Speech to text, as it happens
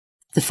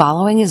The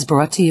following is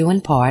brought to you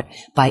in part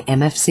by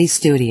MFC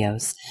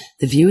Studios.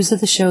 The views of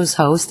the show's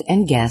host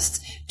and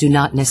guests do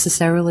not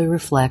necessarily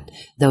reflect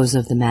those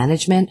of the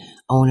management,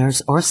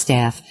 owners, or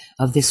staff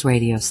of this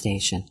radio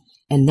station.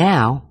 And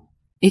now,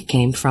 it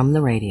came from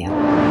the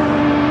radio.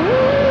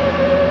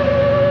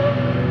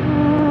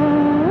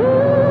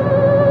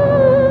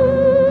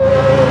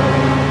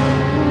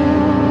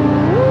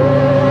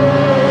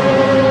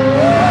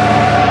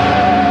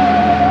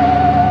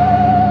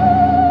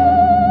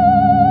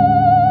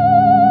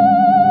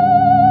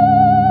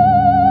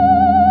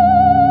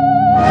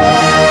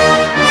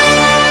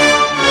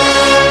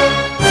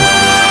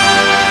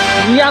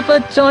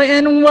 Joy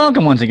and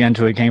welcome once again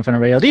to It Came From the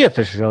Radio, the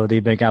official show of the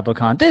Big Apple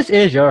Con. This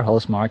is your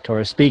host, Mark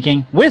Torres,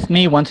 speaking. With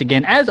me once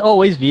again, as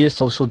always, via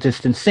social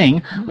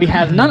distancing, we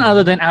have none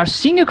other than our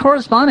senior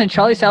correspondent,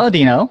 Charlie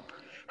Saladino.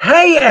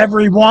 Hey,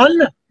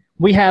 everyone!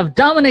 We have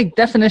Dominic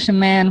Definition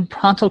Man,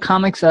 Pronto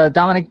Comics,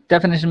 Dominic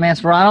Definition Man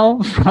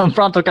Serrano from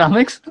Pronto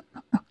Comics.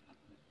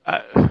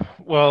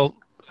 Well,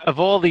 of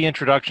all the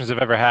introductions I've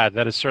ever had,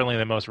 that is certainly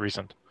the most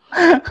recent.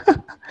 And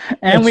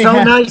it's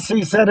so nice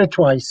he said it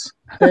twice.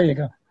 There you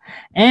go.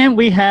 And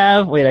we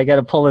have, wait, I got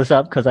to pull this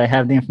up because I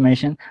have the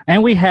information.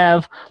 And we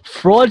have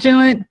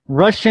fraudulent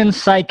Russian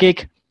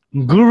psychic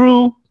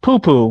Guru Poo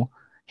Poo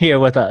here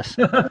with us.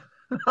 Well,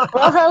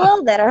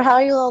 hello there. How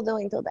are you all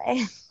doing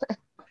today?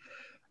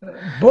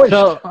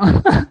 So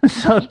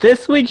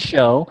this week's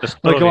show,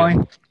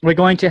 we're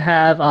going to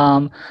have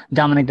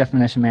Dominic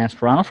Definition Man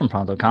Sperano from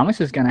Pronto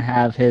Comics is going to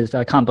have his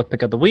comic book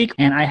pick of the week.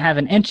 And I have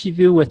an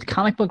interview with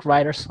comic book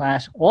writer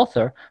 /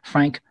 author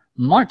Frank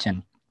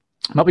Martin.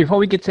 But before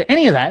we get to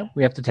any of that,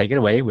 we have to take it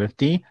away with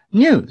the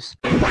news.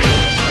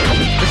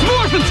 It's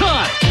morphin'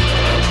 time!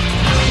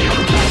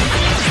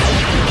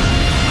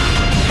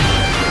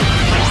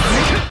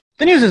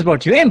 The news is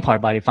brought to you in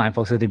part by the fine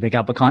folks at the Big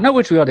Apple Con,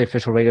 which we are the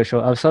official radio show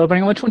of,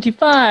 celebrating over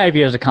 25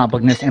 years of comic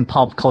bookness and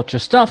pop culture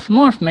stuff. For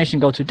more information,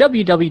 go to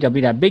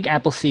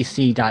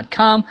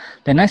www.bigapplecc.com.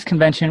 The next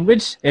convention,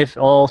 which, if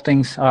all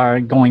things are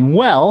going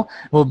well,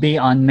 will be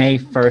on May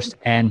 1st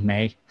and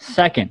May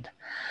 2nd.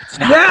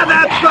 Yeah,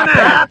 that's going to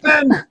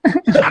happen.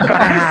 It's not going to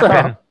happen.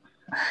 So,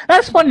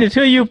 that's funny. The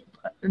two of you,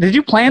 did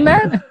you plan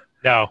that?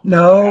 No.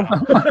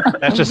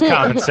 That's just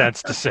common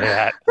sense to say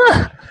that.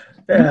 Yeah.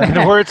 In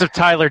the words of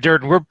Tyler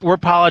Durden, we're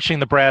polishing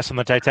the brass on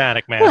the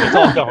Titanic, man. It's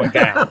all going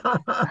down.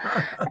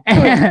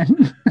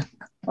 And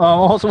I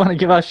also want to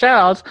give out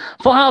shout-outs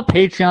for our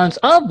Patreons,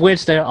 of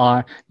which there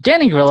are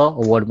Danny Grillo,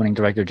 award-winning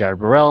director Jared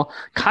Burrell,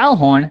 Kyle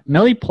Horn,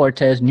 Millie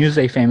Portes,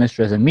 Newsday famous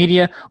Dresden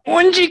Media,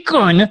 Unji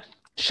Kun,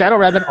 Shadow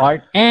Rabbit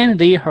Art, and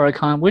the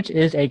Huracan, which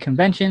is a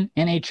convention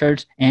in a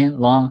church in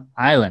Long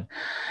Island.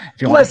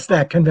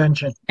 That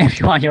convention. If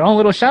you want your own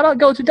little shout-out,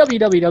 go to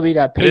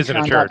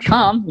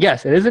www.patreon.com.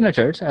 Yes, it is in a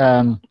church.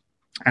 And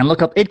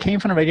look up It Came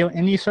From the Radio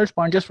in the search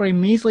bar, and just for a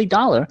measly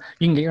 $1,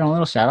 you can get your own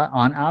little shout-out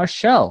on our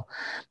show.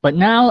 But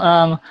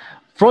now,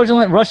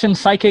 fraudulent Russian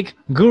psychic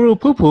Guru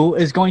Poo Poo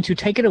is going to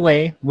take it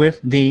away with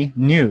the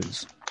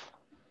news.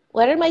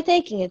 Where am I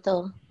taking it,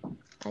 though?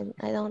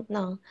 I don't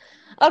know.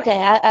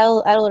 Okay,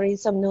 I'll read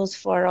some news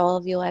for all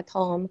of you at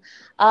home.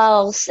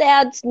 Oh,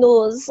 sad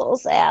news, so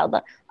sad.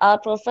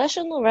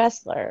 Professional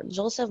wrestler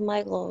Joseph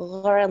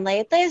Michael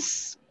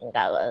Laurinaitis.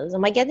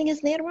 Am I getting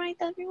his name right,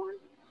 everyone?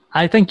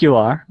 I think you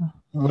are.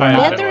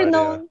 Better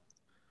known,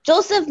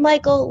 Joseph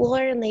Michael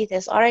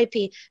Laurinaitis,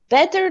 R.I.P.,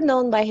 better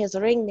known by his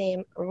ring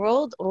name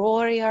Road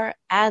Warrior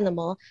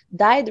Animal,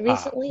 died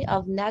recently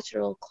of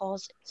natural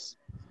causes.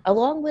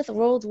 Along with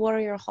Road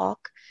Warrior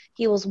Hawk,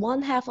 he was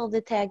one half of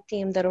the tag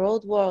team, the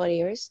Road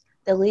Warriors,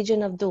 the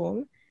Legion of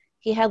Doom.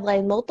 He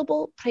headlined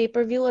multiple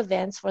pay-per-view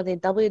events for the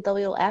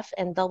WWF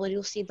and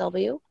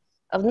WCW.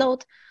 Of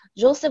note,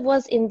 Joseph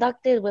was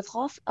inducted with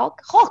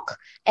Hawk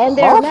and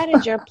their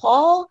manager,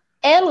 Paul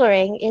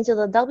Ellering, into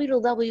the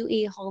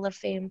WWE Hall of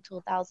Fame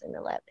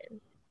 2011.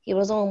 He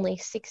was only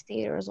 60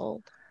 years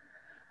old.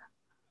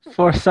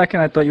 For a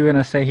second, I thought you were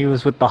going to say he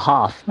was with the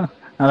Hoff. I was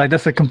like,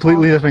 that's a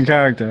completely different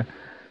character.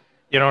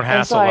 You don't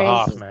hassle the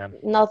Hoff, man.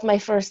 Not my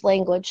first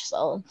language,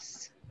 so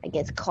I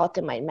get caught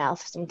in my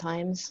mouth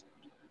sometimes.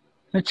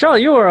 Hey,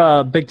 Charlie, you were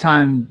a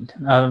big-time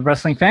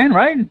wrestling fan,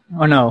 right?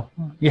 Or no?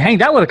 You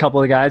hanged out with a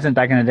couple of guys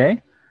back in the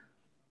day.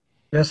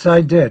 Yes,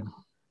 I did.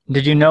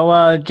 Did you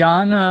know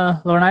John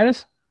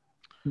Laurinaitis?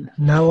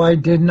 No, I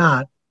did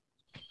not.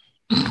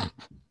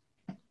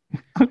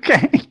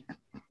 Okay.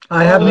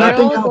 I have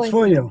nothing else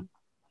for you.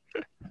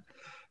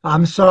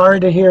 I'm sorry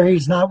to hear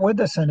he's not with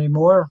us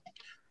anymore.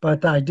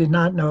 But I did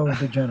not know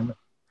the gentleman.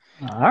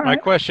 All right. My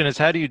question is,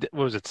 what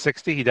was it,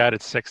 60? He died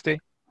at 60?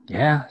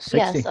 Yeah, 60.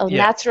 Yes, of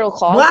natural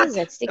causes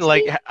at 60.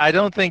 Like, I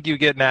don't think you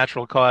get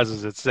natural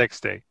causes at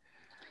 60.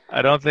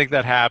 I don't think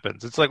that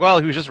happens. It's like, well,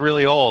 he was just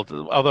really old.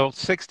 Although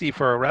 60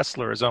 for a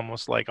wrestler is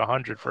almost like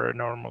 100 for a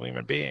normal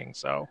human being.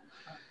 So,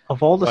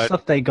 of all the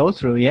stuff they go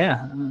through,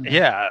 yeah.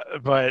 Yeah,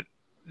 but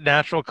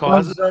natural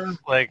causes,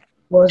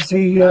 Was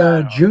he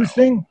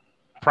juicing?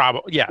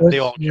 Probably, yeah, they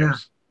all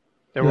juice.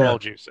 They were all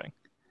juicing.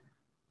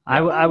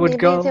 I would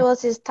go. Maybe it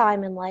was his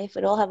time in life.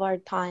 We all have our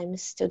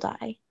times to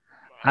die.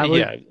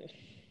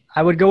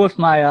 I would go with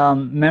my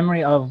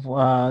memory of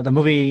the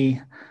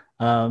movie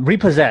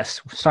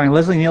Repossessed, starring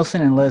Leslie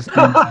Nielsen and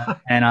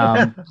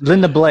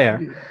Linda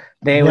Blair.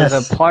 There was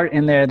a part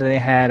in there that they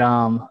had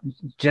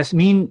just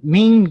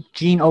Mean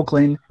Gene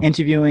Oakland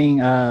interviewing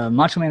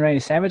Macho Man Randy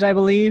Savage, I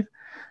believe,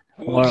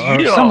 or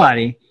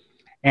somebody.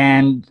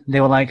 And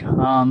they were like,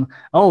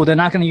 oh, they're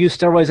not going to use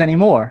steroids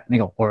anymore. And they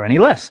go, or any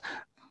less.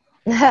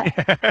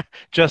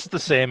 Just the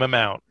same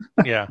amount.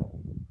 Yeah.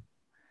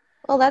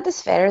 Well, that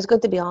is fair. It's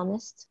good to be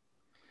honest.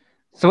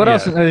 So what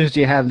else do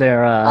you have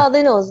there?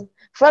 The news.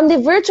 From the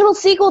virtual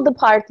sequel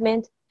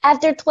department,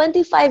 after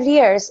 25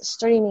 years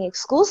streaming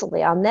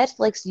exclusively on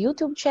Netflix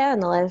YouTube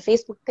channel and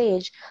Facebook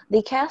page,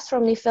 the cast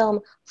from the film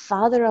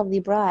Father of the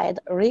Bride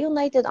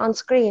reunited on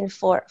screen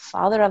for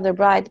Father of the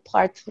Bride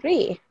Part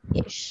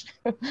 3-ish.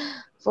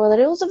 For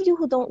those of you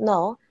who don't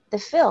know, the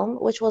film,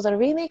 which was a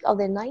remake of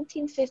the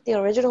 1950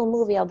 original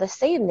movie of the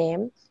same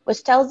name,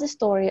 which tells the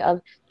story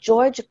of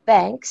George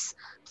Banks,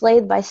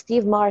 played by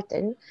Steve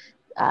Martin,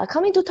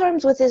 coming to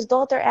terms with his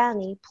daughter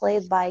Annie,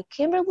 played by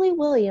Kimberly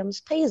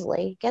Williams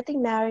Paisley,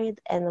 getting married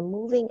and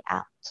moving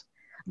out.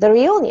 The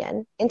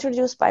reunion,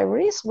 introduced by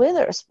Reese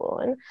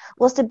Witherspoon,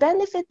 was to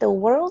benefit the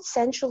World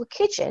Central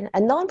Kitchen, a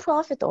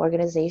non-profit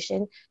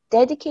organization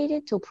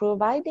dedicated to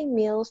providing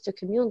meals to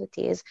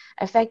communities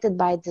affected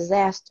by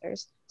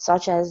disasters,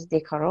 such as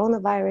the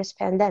coronavirus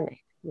pandemic.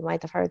 You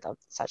might have heard of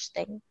such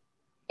thing.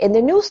 In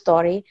the news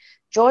story,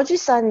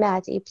 George's son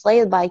Matty,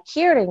 played by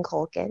Kieran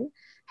Culkin,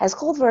 has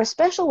called for a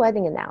special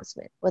wedding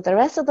announcement, with the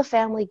rest of the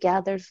family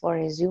gathered for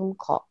a Zoom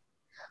call.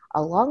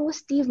 Along with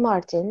Steve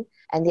Martin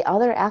and the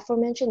other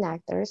aforementioned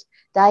actors,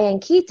 Diane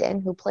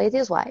Keaton, who played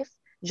his wife,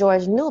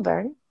 George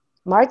Newbern,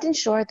 Martin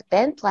Short,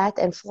 Ben Platt,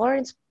 and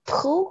Florence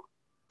Pugh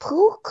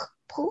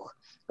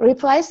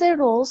reprised their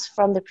roles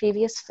from the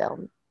previous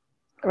film.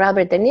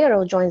 Robert De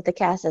Niro joins the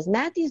cast as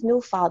Matty's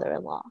new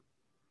father-in-law.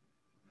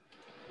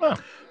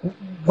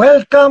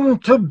 Welcome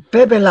to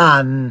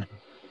Babylon.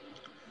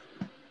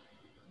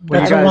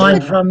 That's a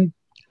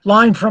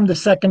line from the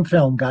second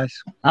film,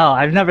 guys. Oh,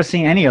 I've never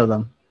seen any of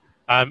them.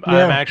 I'm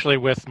actually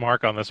with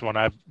Mark on this one.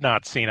 I've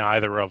not seen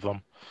either of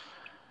them.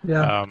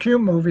 Yeah, cute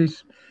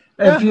movies.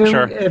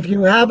 If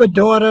you have a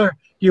daughter,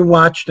 you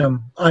watch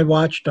them. I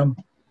watched them.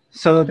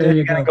 So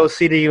you're going to go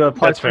see the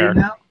part 3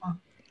 now?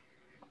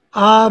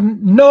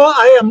 No,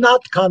 I am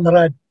not,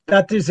 Conrad.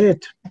 That is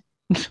it.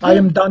 I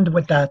am done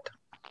with that.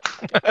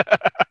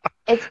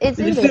 It's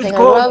this interesting.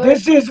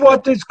 this is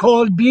what is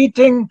called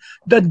beating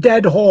the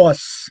dead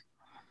horse.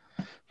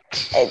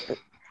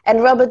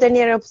 And Robert De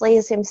Niro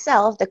plays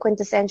himself the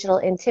quintessential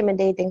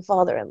intimidating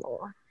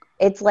father-in-law.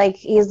 It's like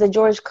he's the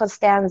George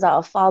Costanza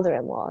of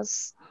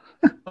father-in-laws.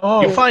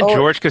 Oh, you find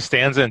George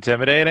Costanza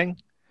intimidating?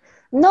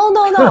 No,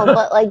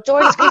 but like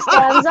George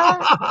Costanza,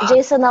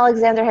 Jason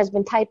Alexander has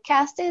been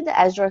typecasted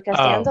as George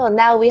Costanza, and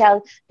now we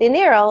have De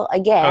Niro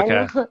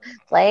again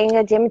playing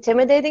an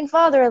intimidating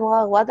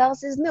father-in-law. What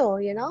else is new,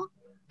 you know?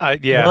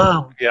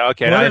 Wow. Yeah,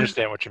 okay, I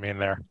understand what you mean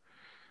there.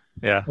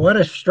 Yeah. What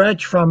a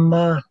stretch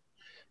from...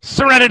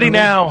 Serenity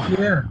Now!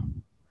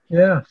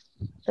 Yeah.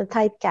 The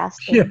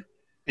typecasting.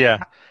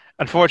 Yeah.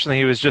 Unfortunately,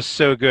 he was just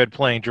so good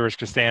playing George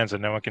Costanza,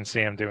 no one can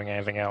see him doing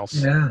anything else.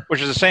 Yeah.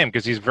 Which is a shame,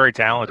 because he's very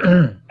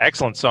talented.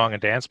 Excellent song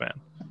and dance man.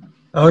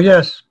 Oh,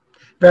 yes.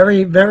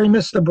 Very, very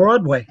Mr.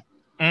 Broadway.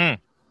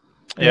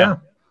 Yeah.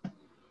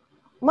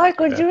 Mark,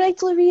 would you like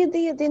to read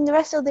the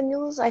rest of the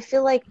news? I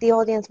feel like the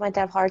audience might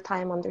have a hard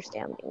time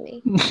understanding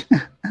me.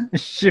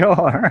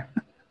 Sure.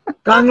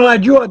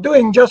 Conrad, you are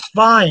doing just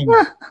fine.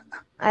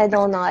 I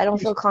don't know. I don't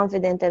feel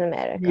confident in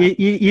America.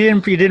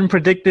 You didn't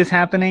predict this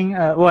happening?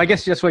 Well, I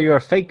guess just where you're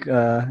a fake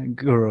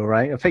guru,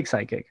 right? A fake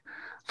psychic.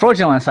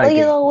 Fraudulent psychic. Well,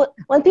 you know,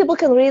 when people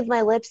can read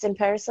my lips in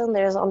person,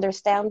 there's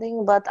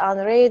understanding. But on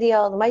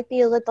radio, there might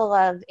be a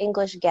little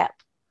English gap.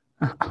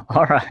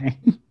 All right.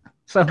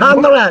 So,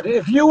 Conrad,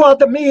 if you are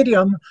the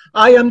medium,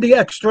 I am the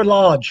extra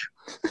large.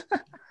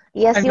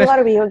 Yes, you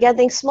are. You're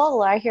getting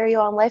smaller. I hear you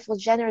on Life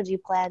with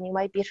Genergy plan. You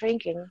might be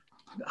shrinking.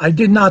 I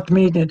did not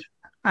mean it.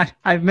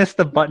 I missed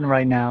the button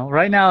right now.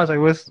 Right now, as I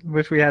wish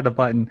we had the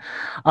button.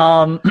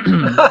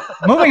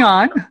 Moving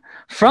on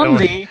from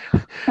the...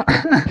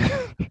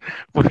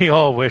 We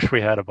all wish we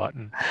had a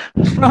button.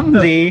 From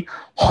the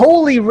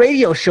Holy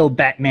Radio Show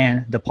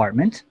Batman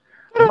department,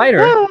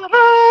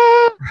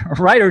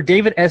 writer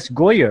David S.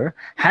 Goyer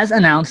has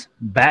announced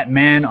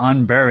Batman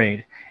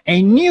Unburied,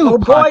 a new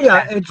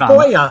It's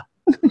Goya.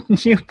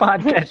 New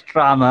podcast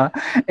drama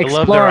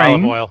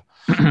exploring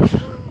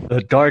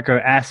the darker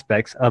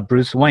aspects of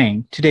Bruce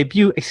Wayne to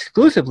debut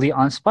exclusively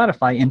on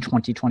Spotify in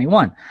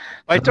 2021.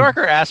 By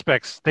darker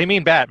aspects, they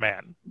mean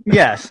Batman.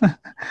 Yes.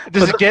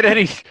 Does it get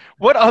any...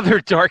 What other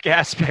dark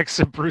aspects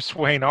of Bruce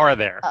Wayne are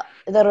there?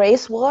 The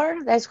race war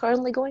that's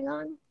currently going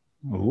on.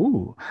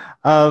 Ooh.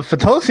 For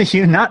those of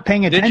you not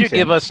paying attention... Did you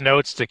give us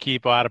notes to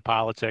keep out of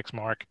politics,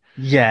 Mark?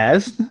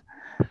 Yes.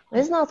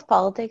 It's not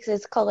politics,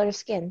 it's color of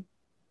skin.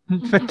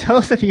 For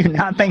those of you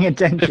not paying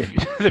attention...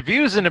 The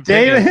views and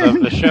opinions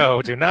of the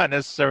show do not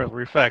necessarily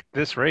reflect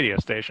this radio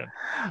station.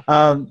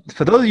 For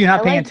those of you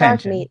not paying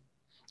attention...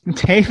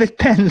 David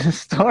penned the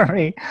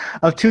story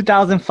of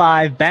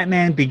 2005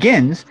 Batman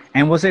Begins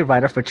and was a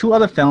writer for 2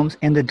 other films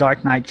in the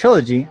Dark Knight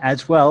trilogy,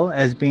 as well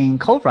as being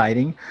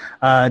co-writing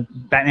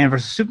Batman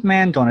vs.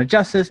 Superman, Dawn of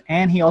Justice,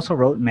 and he also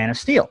wrote Man of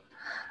Steel.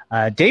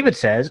 David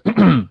says,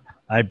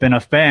 I've been a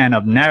fan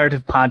of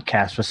narrative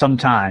podcasts for some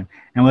time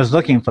and was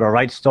looking for the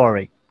right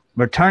story.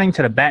 Returning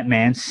to the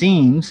Batman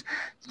seems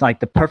like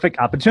the perfect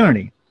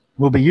opportunity.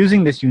 We'll be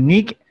using this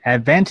unique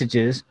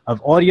advantages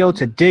of audio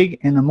to dig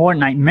in the more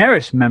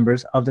nightmarish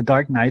members of the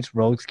Dark Knight's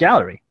Rogues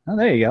Gallery. Oh,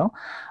 there you go.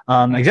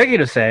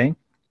 Executives say,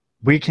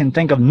 we can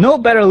think of no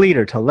better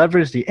leader to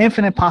leverage the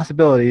infinite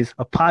possibilities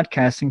of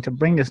podcasting to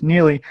bring us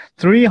nearly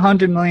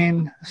 300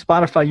 million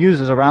Spotify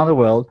users around the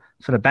world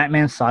for the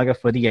Batman saga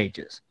for the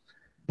ages.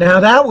 Now,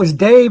 that was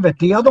David.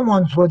 The other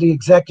ones were the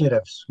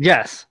executives.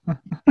 Yes.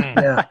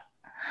 Yeah.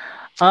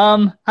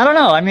 I don't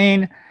know. I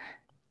mean,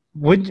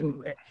 I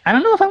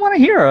don't know if I want to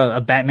hear a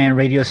Batman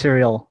radio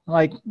serial.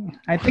 Like,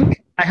 I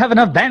think I have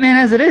enough Batman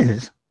as it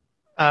is.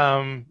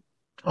 I'm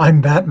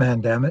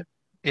Batman, damn it.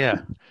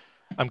 Yeah.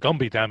 I'm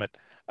Gumby, damn it.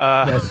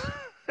 Yes.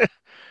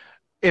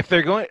 If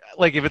they're going,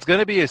 like, if it's going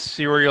to be a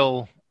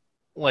serial,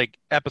 like,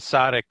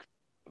 episodic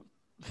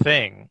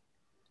thing,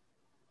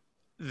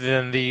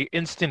 then the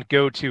instant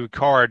go-to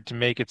card to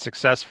make it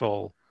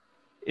successful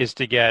is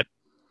to get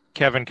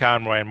Kevin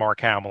Conroy and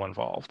Mark Hamill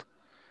involved.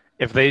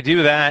 If they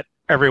do that,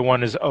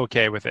 everyone is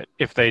okay with it.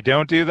 If they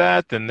don't do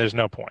that, then there's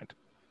no point.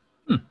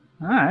 All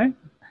right.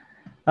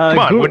 Come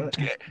on.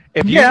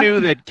 If you knew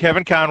that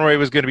Kevin Conroy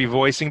was going to be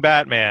voicing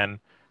Batman,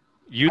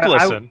 you'd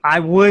listen. I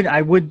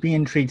would be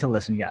intrigued to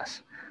listen,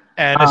 yes.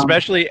 And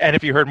especially, and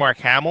if you heard Mark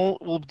Hamill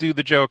will do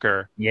the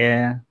Joker.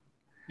 Yeah.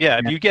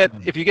 Yeah, if you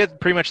get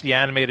pretty much the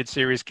animated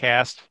series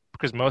cast,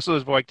 because most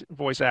of those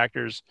voice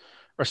actors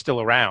are still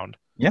around.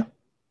 Yeah.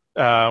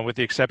 With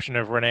the exception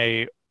of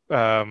Renee,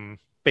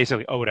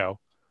 basically Odo.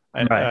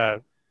 Right.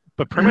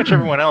 But pretty much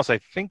everyone else, I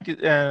think,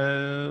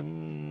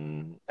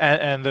 and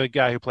the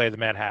guy who played the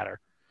Mad Hatter.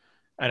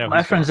 I know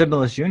my friend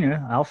Zibulus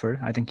Jr., Alfred,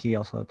 I think he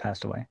also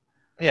passed away.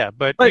 Yeah,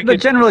 but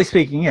generally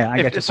speaking, yeah,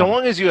 I get you. So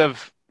long as you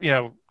have,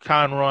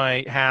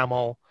 Conroy,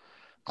 Hamill,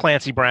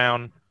 Clancy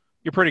Brown,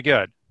 you're pretty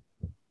good.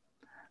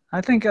 I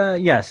think,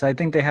 yes, I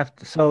think they have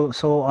to.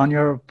 So on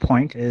your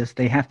point is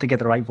they have to get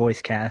the right voice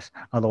cast,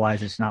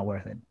 otherwise it's not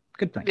worth it.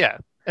 Good thing. Yeah,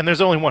 and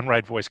there's only one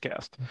right voice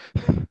cast.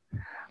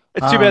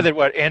 It's too bad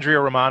that Andrea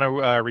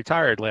Romano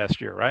retired last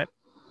year, right?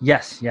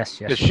 Yes.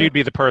 Because she'd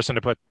be the person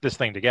to put this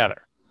thing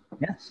together.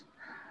 Yes.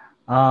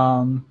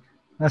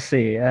 Let's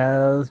see.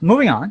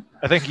 Moving on.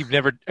 I think you've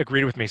never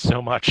agreed with me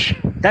so much.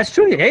 That's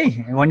true. Hey,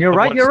 when you're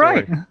right, you're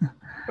right. I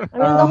mean,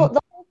 the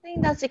whole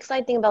thing that's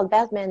exciting about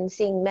Batman is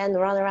seeing men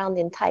run around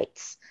in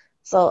tights.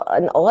 So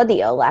an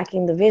audio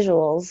lacking the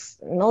visuals,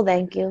 no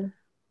thank you.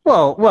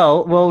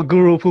 Well,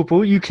 Guru Poo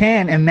Poo, you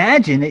can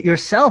imagine it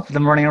yourself,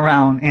 them running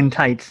around in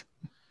tights.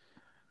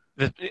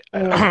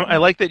 I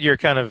like that you're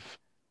kind of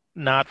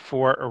not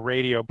for a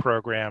radio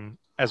program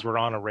as we're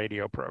on a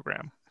radio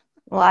program.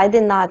 Well, I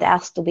did not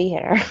ask to be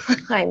here.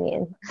 I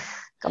mean,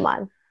 come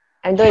on.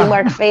 I'm doing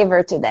Mark a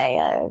favor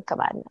today. Come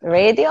on.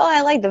 Radio,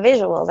 I like the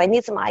visuals. I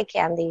need some eye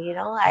candy,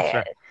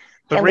 Sure.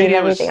 Can't leave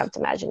everything up to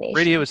imagination.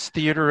 Radio is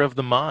theater of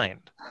the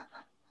mind.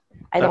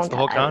 That's the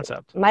whole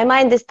concept. My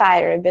mind is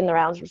tired. I've been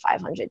around for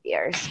 500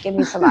 years. Give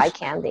me some eye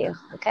candy,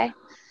 okay?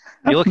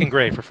 You're looking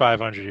great for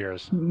 500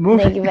 years.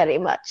 Thank you very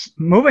much.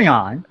 Moving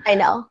on. I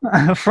know.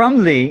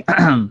 From the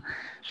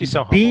She's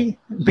so humble.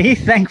 Be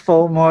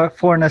thankful more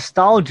for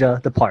nostalgia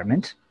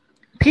department.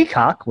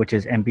 Peacock, which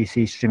is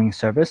NBC's streaming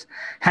service,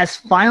 has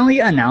finally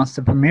announced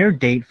the premiere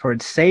date for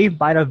its Saved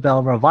by the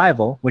Bell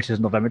revival, which is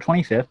November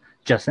 25th,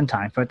 just in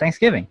time for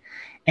Thanksgiving.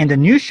 And the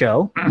new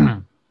show,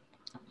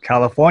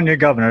 California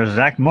Governor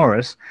Zach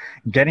Morris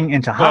getting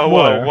into hot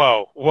water.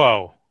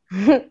 Whoa.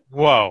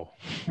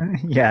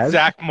 Yes.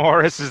 Zach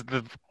Morris is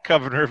the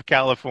governor of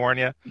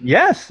California.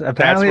 Yes,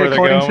 apparently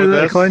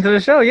according to the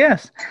show,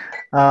 yes.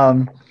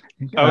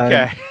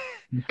 Okay.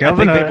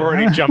 Governor, I think they've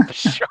already jumped the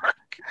shark.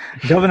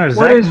 Governor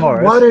Zach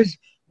Morris.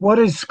 What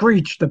is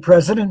Screech, the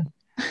president?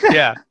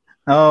 Yeah.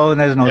 Oh,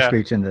 there's no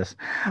Screech in this.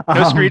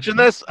 No Screech in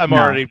this? I'm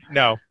already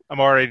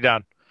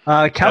done.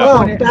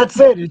 California. Oh, that's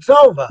it. It's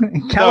over.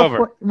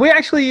 Over. We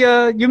actually,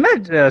 you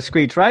met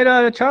Screech,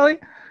 right, Charlie?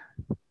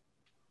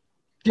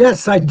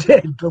 Yes, I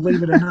did.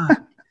 Believe it or not.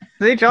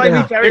 See, Charlie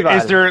meets everybody.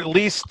 Is there at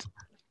least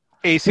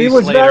AC He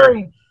was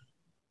Slater?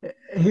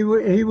 he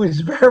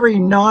was very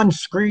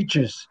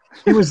non-Screeches.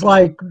 He was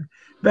like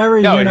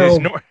very,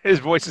 his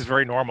voice is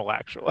very normal,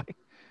 actually.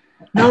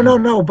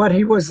 No, but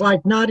he was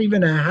like not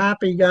even a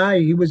happy guy.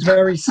 He was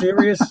very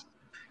serious,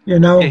 He's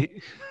not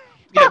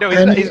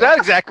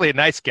exactly a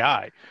nice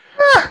guy,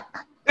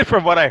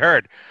 from what I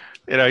heard.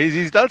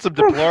 He's done some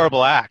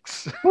deplorable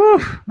acts. No,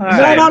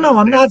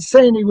 I'm not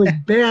saying he was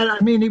bad. I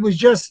mean, he was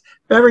just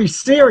very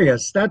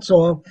serious. That's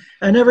all.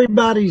 And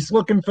everybody's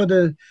looking for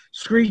the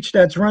Screech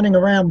that's running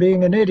around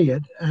being an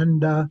idiot,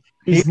 and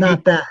he's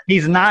not that.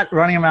 He's not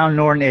running around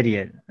nor an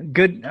idiot.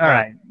 Good. All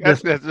right.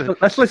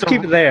 Let's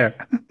keep it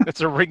there.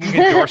 It's a ringing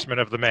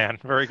endorsement of the man.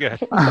 Very good.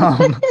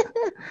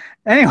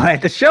 Anyway,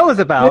 the show is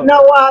about. You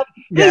know what?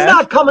 He's Yeah.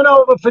 not coming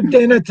over for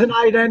dinner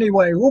tonight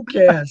anyway. Who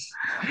cares?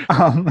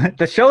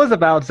 The show is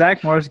about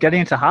Zach Morris getting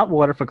into hot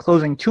water for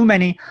closing too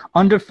many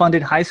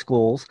underfunded high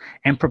schools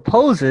and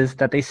proposes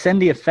that they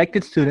send the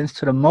affected students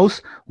to the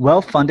most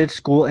well-funded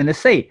school in the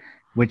state,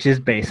 which is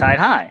Bayside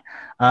High.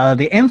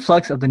 The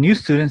influx of the new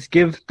students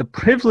give the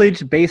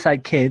privileged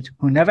Bayside kids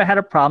who never had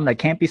a problem that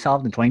can't be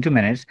solved in 22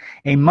 minutes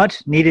a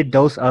much-needed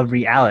dose of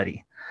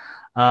reality.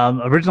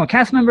 Original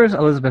cast members: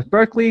 Elizabeth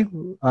Berkley,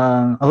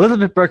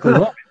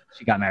 Lopez,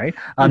 she got married.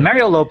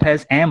 Mario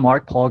Lopez and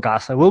Mark Paul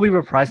Gosselaar will be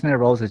reprising their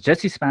roles as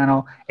Jesse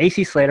Spano,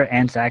 AC Slater,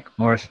 and Zach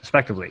Morris,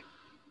 respectively.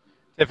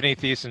 Tiffany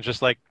Thiessen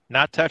just like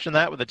not touching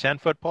that with a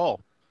 10-foot pole.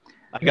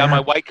 I got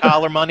my white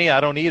collar money. I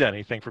don't need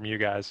anything from you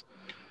guys.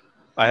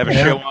 I have a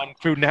show on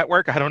Food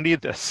Network. I don't need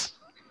this.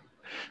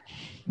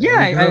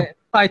 Yeah,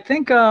 I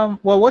think.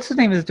 What's his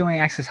name is doing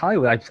Access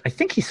Hollywood. I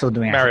think he's still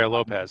doing Mario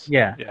Lopez.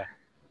 Yeah. Yeah.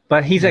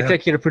 But he's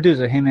executive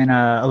producer. Him and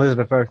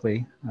Elizabeth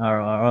Berkley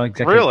are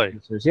executive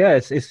producers. Yeah,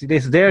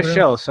 it's their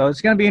show, so it's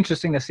going to be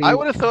interesting to see. I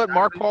would have thought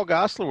Mark Paul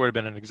Gosselaar would have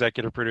been an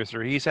executive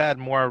producer. He's had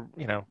more,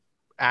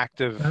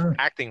 active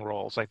acting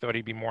roles. I thought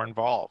he'd be more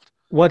involved.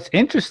 What's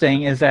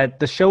interesting is that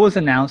the show was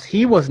announced.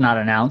 He was not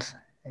announced.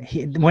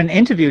 When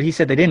interviewed, he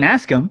said they didn't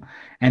ask him,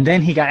 and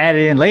then he got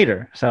added in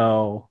later.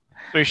 So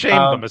he shamed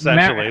them,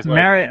 essentially.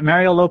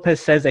 Mario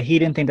Lopez says that he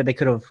didn't think that they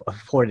could have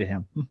afforded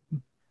him.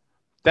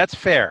 That's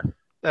fair.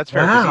 That's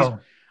fair. Wow.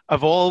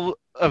 Of all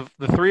of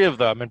the three of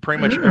them and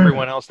pretty much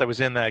everyone else that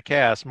was in that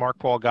cast, Mark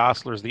Paul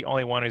Gosselaar is the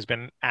only one who's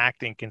been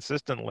acting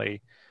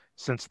consistently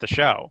since the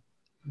show.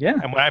 Yeah.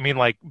 And when I mean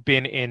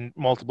been in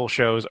multiple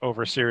shows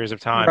over a series of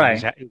time,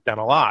 right. He's done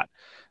a lot.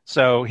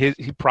 So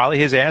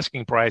his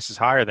asking price is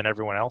higher than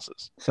everyone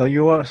else's. So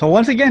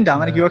once again,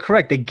 Dominic, you are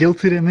correct. They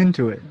guilted him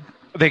into it.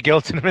 They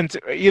guilted him into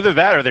either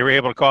that or they were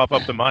able to cough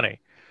up the money.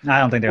 I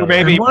don't think they were.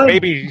 Or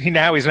maybe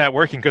now he's not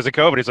working because of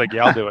COVID. He's like,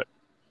 yeah, I'll do it.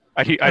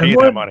 I need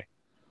that money.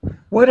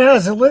 What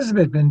has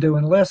Elizabeth been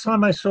doing? Last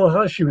time I saw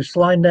her, she was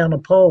sliding down a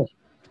pole.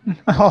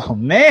 Oh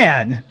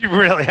man, she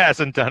really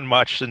hasn't done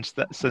much since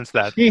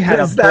that. She had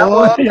a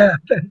book.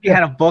 She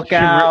had a book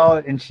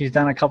out, and she's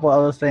done a couple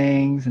other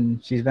things,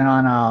 and she's been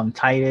on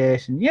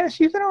Titus, and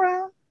she's been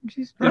around.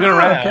 She's been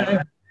around. Okay.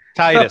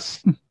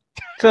 Titus.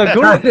 So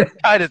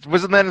Titus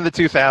wasn't that in the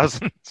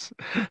 2000s?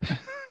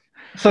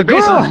 So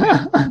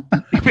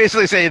you're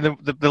basically saying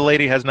the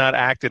lady has not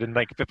acted in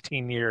like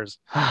 15 years.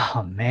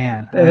 Oh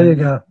man, there you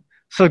go.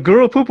 So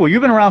Guru Poo-Poo,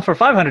 you've been around for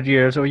 500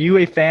 years. Are you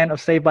a fan of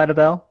Saved by the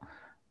Bell?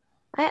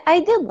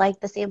 I did like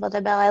the Saved by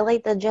the Bell. I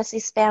like the Jessie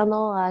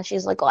Spano.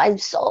 She's like, I'm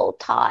so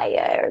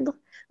tired.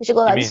 And she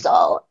goes, I'm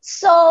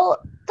so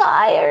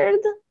tired.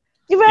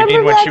 You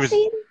remember that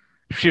scene?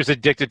 She was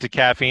addicted to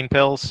caffeine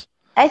pills.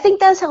 I think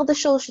that's how the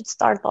show should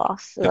start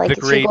off.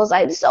 She goes,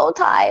 I'm so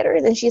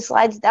tired, and she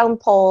slides down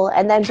pole,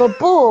 and then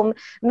boom,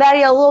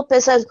 Mario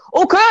Lopez says,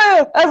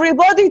 okay,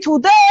 everybody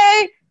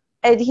today,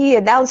 and he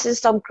announces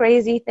some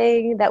crazy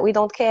thing that we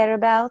don't care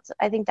about.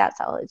 I think that's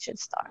how it should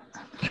start.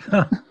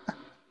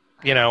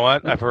 You know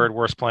what? I've heard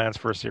worse plans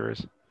for a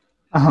series.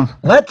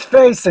 Let's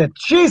face it,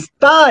 she's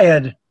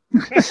tired.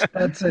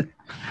 That's it.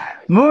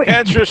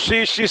 Can't you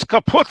see she's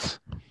kaput?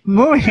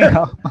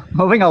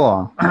 Moving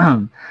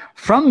along.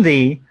 From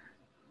the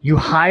you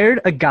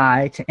hired a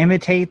guy to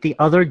imitate the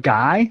other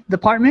guy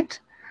department.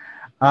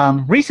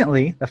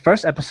 Recently, the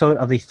first episode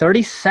of the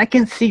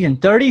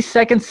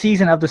 32nd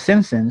season of The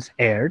Simpsons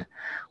aired,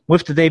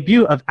 with the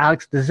debut of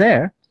Alex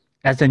Desire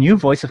as the new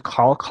voice of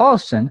Carl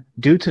Carlson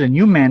due to the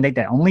new mandate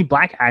that only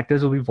black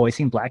actors will be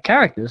voicing black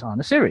characters on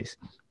the series.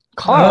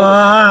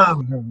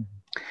 Carl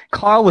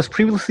was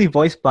previously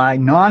voiced by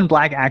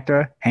non-black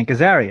actor Hank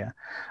Azaria.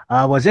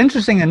 What's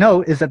interesting to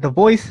note is that the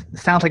voice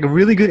sounds like a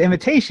really good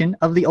imitation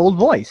of the old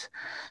voice.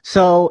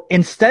 So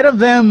instead of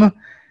them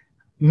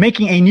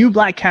making a new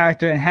black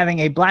character and having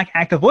a black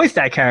actor voice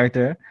that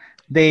character,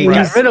 they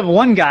got rid of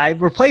one guy,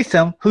 replaced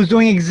him, who's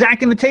doing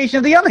exact imitation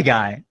of the other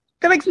guy.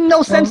 That makes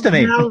no sense to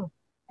me.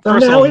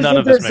 First of all, none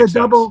of this makes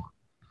sense.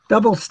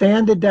 Double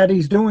standard that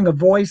he's doing a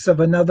voice of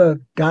another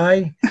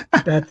guy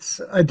that's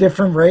a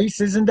different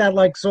race? Isn't that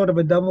like sort of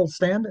a double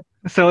standard?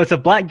 So it's a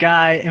black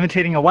guy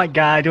imitating a white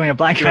guy doing a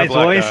black guy's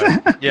voice.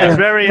 Yeah, it's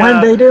very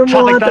when they didn't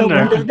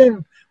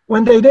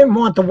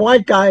want the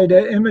white guy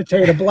to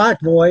imitate a black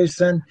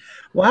voice, and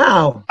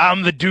wow,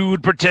 I'm the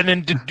dude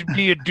pretending to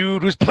be a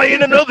dude who's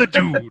playing another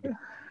dude.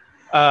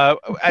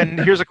 And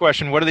here's a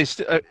question: what are they?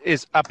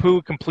 Is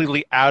Apu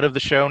completely out of the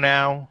show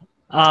now?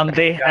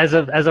 They as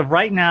of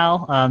right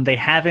now, they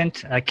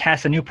haven't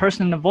cast a new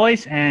person in the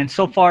voice, and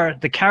so far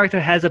the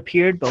character has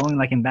appeared, but only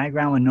like in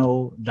background with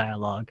no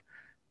dialogue.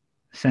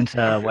 Since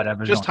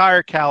whatever. Just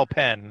hire Cal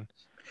Penn.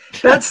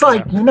 That's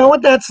like, you know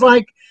what that's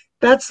like?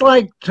 That's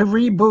like to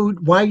reboot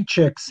White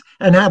Chicks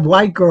and have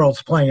white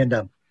girls playing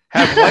them.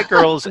 Have white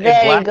girls in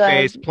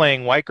blackface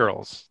playing white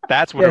girls.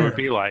 That's what it would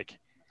be like.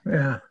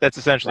 Yeah. That's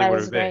essentially what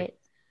it would great.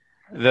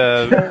 be.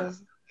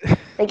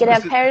 They could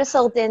have Paris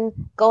Hilton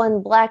go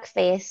in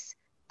blackface,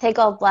 take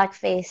off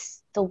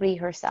blackface to be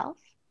herself.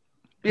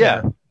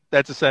 Yeah.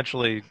 That's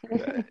essentially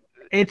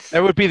It's.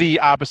 that would be the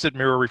opposite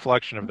mirror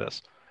reflection of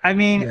this. I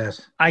mean,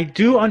 Yes. I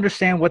do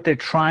understand what they're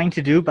trying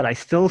to do, but I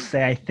still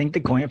say I think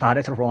they're going about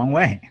it the wrong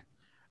way.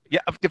 Yeah,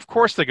 of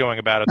course they're going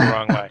about it the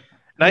wrong way.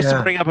 Nice Yeah.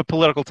 to bring up a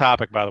political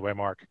topic, by the way,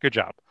 Mark. Good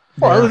job.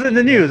 Well, it was in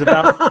the news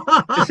about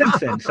The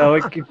Simpsons, so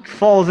it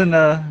falls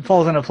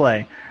into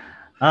play.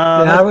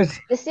 Yeah, I was.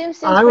 The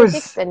Simpsons I was-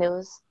 predicts the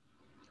news.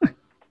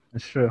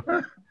 That's true.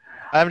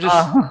 I'm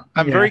Yeah.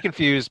 very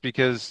confused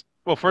because,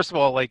 well, first of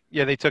all,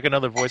 they took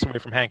another voice away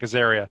from Hank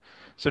Azaria.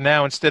 So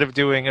now instead of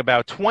doing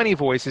about 20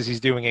 voices, he's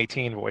doing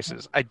 18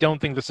 voices. I don't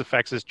think this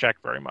affects his check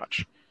very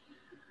much.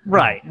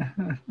 Right.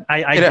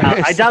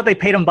 I doubt they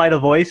paid him by the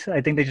voice.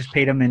 I think they just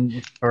paid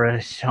him for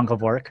a chunk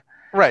of work.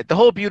 Right. The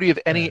whole beauty of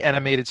any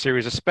animated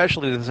series,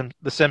 especially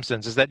The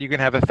Simpsons, is that you can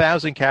have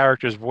 1,000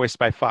 characters voiced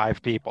by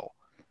 5 people.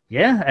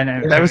 Yeah, and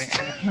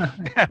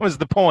That was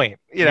the point.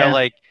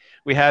 Yeah.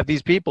 We have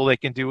these people that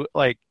can do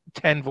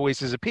 10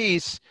 voices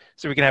apiece,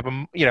 so we can have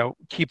them,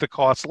 keep the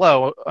costs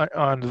low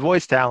on the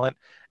voice talent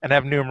and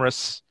have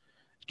numerous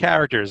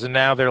characters. And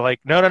now they're like,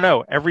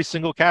 no. Every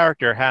single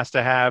character has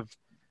to have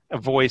a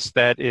voice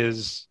that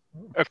is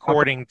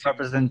according to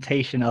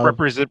representation of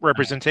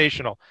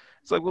representational.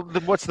 It's like, well,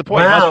 what's the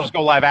point? Wow. You might as well just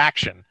go live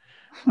action.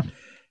 If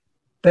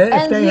they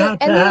had to you know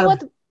have.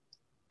 what?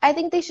 I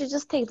think they should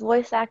just take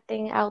voice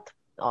acting out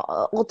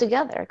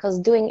altogether, because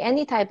doing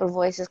any type of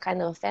voice is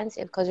kind of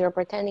offensive, because you're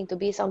pretending to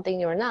be something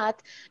you're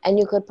not, and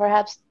you could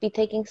perhaps be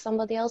taking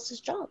somebody else's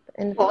job.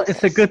 Well,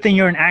 it's a good thing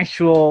you're an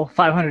actual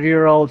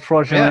 500-year-old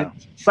fraudulent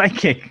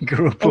psychic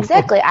group.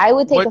 Exactly. I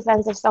would take What-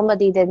 offense if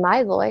somebody did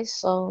my voice.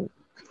 So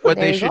What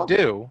there they you should go.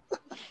 do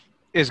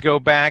is go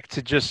back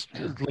to just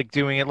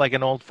doing it like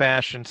an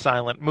old-fashioned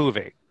silent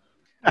movie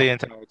the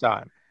entire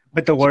time.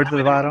 With the words at the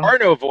There bottom. are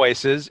no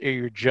voices, or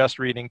you're just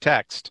reading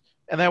text.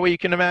 And that way you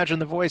can imagine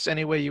the voice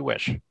any way you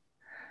wish.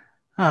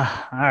 All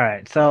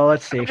right, so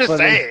let's see. I'm just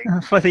saying.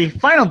 For the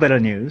final bit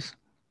of news,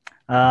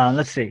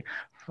 let's see.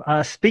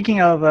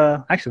 Speaking of,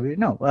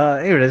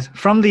 here it is.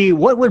 From the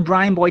What Would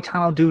Brian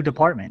Boitano Do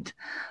department,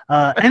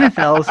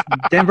 NFL's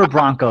Denver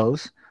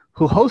Broncos,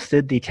 who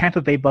hosted the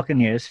Tampa Bay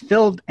Buccaneers,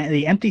 filled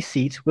the empty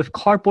seats with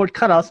cardboard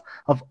cutouts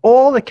of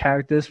all the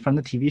characters from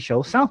the TV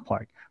show South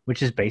Park,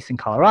 which is based in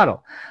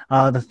Colorado.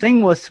 The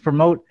thing was to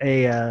promote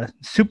a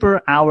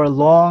super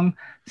hour-long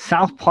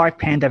South Park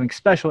pandemic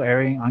special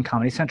airing on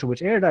Comedy Central,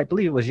 which aired, I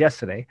believe it was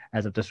yesterday.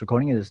 As of this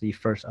recording, it is the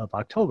 1st of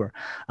October.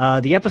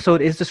 The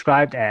episode is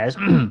described as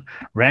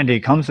Randy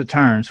comes to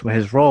terms with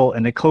his role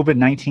in the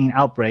COVID-19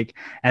 outbreak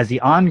as the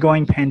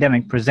ongoing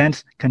pandemic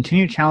presents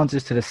continued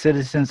challenges to the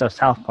citizens of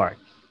South Park.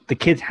 The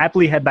kids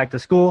happily head back to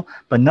school,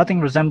 but nothing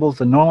resembles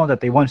the normal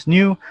that they once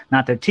knew,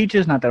 not their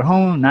teachers, not their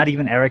home, not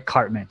even Eric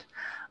Cartman.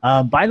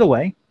 By the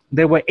way,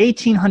 there were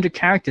 1,800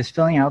 characters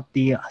filling out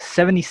the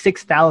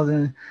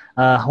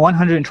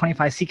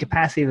 76,125 seat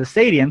capacity of the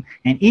stadium,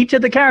 and each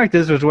of the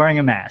characters was wearing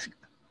a mask.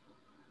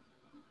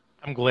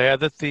 I'm glad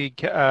that the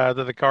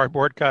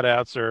cardboard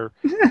cutouts are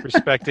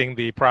respecting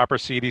the proper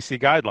CDC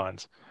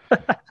guidelines.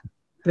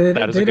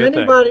 That is a Did good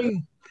thing.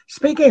 anybody,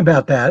 speaking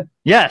about that,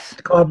 Yes.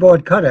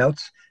 cardboard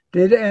cutouts,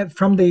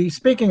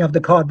 speaking of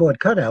the cardboard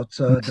cutouts,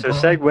 So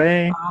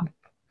segue.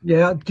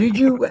 yeah, did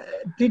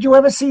you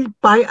ever see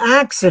by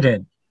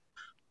accident?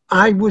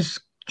 I was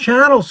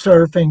channel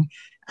surfing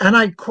and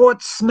I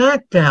caught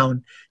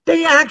SmackDown.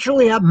 They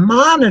actually have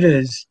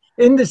monitors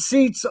in the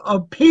seats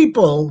of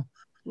people,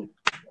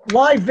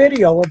 live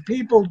video of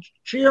people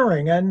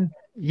cheering and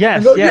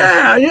Yes, go,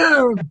 yes.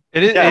 yeah.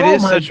 It is, Yeah, it oh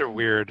is my- such a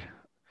weird.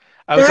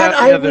 I was That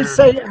out I the other. would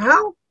say,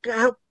 how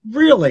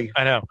really?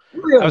 I know.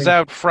 Really? I was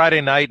out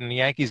Friday night and the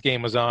Yankees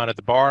game was on at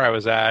the bar I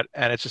was at,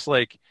 and it's just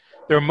like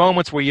there are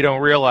moments where you don't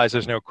realize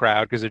there's no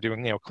crowd because they're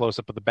doing close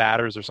up of the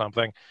batters or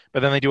something, but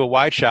then they do a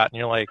wide shot and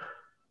you're like,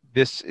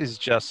 this is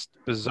just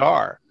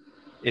bizarre.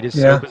 It is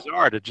Yeah. so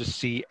bizarre to just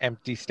see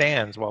empty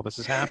stands while this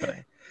is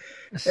happening.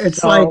 It's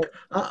So-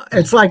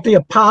 like the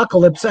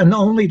apocalypse and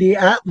only the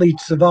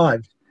athletes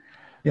survived.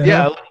 You Yeah,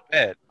 know? a little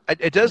bit.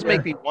 It does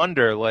make me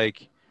wonder,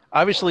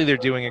 obviously they're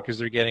doing it because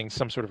they're getting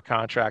some sort of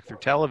contract through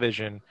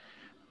television,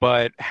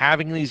 but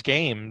having these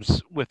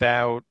games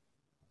without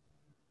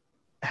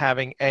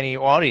having any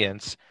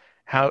audience,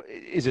 how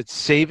is it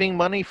saving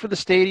money for the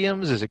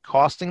stadiums? Is it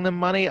costing them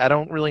money? I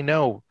don't really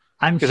know.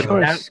 I'm 'Cause sure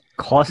now- it's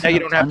costing Now you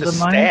them don't have to tons of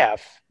money,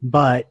 staff.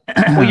 but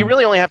Well, you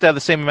really only have to have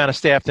the same amount of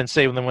staff than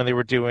say when they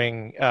were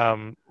doing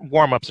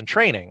warm-ups and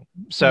training.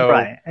 So,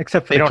 right,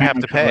 except for they the don't have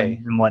camera to pay.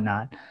 crew and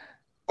whatnot.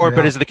 but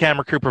Yeah. is the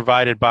camera crew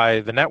provided by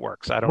the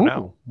networks? I don't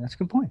know. Ooh, that's a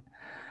good point.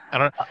 I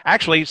don't.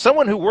 Actually,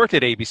 someone who worked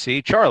at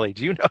ABC, Charlie,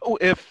 do you know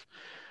if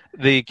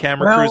the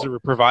camera Well- crews are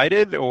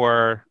provided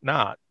or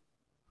not?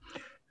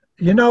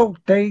 You know,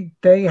 they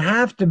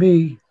have to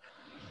be.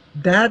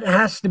 That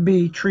has to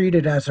be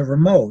treated as a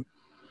remote.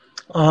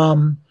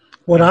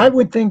 What I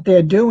would think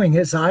they're doing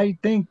is, I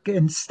think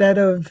instead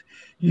of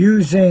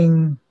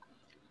using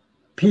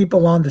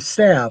people on the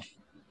staff,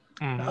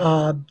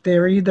 Mhm.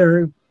 they're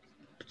either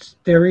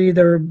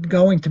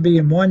going to be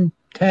in one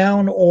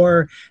town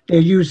or they're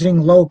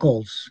using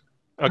locals.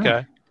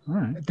 Okay. All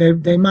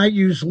right. They might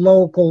use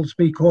locals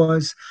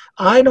because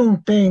I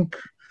don't think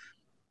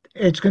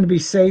it's going to be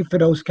safe for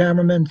those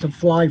cameramen to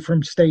fly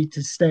from state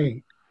to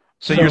state.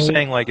 So you're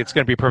saying like it's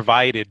going to be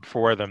provided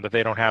for them, that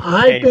they don't have to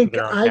I pay think for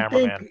their own I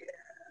cameraman? think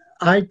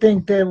I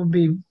think they will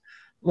be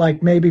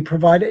like maybe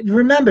provided.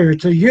 Remember,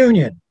 it's a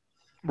union.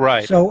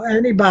 Right. So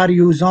anybody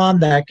who's on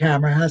that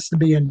camera has to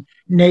be in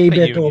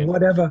NABIT or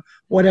union.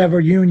 whatever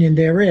union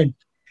they're in.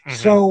 Mhm.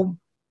 So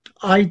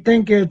I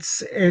think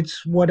it's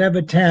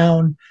whatever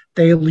town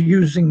they're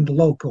using the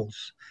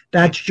locals.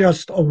 That's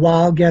just a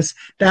wild guess.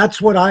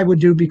 That's what I would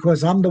do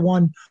because I'm the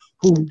one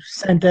who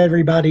sent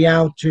everybody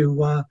out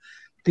to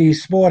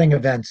these sporting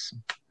events.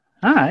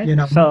 All right. You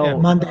know, So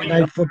Monday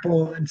Night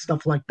Football and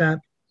stuff like that.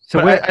 So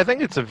But I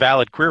think it's a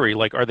valid query.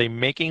 Like, are they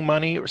making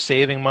money or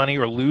saving money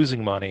or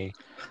losing money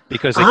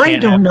because they I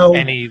can't don't have know.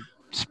 any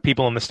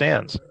people in the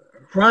stands?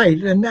 Right,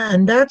 and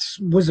that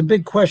was a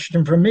big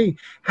question for me.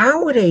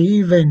 How are they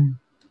even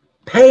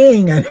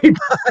paying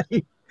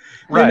anybody?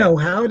 Right. You know,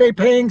 how are they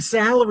paying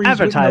salaries?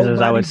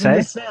 Advertisers, I would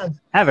say.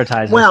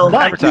 Advertisers. Well,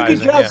 But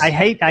advertising, just, I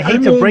hate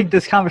to break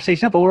this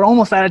conversation up, but we're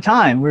almost out of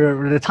time.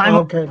 We're the time.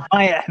 Okay.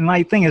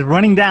 My thing is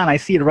running down. I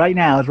see it right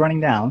now. It's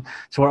running down.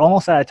 So we're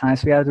almost out of time.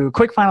 So we got to do a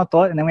quick final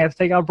thought, and then we have to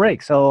take our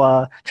break.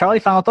 So Charlie,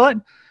 final thought.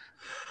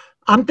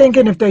 I'm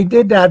thinking if they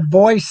did that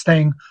voice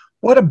thing,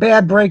 what a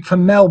bad break for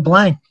Mel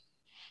Blanc.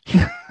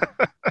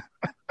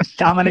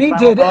 Dominic, He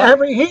did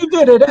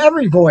it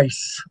every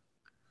voice.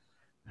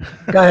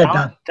 Go ahead,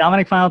 Don.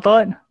 Dominic, final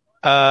thought.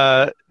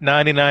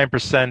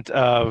 99%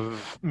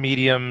 of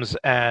mediums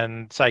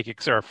and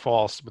psychics are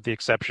false, with the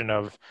exception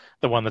of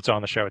the one that's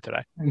on the show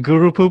today.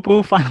 Guru Poo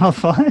Poo, final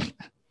thought.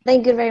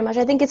 Thank you very much.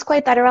 I think it's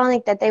quite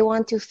ironic that they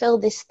want to fill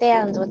the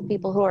stands with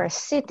people who are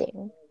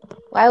sitting.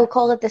 Why would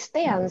call it the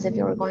stands if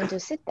you were going to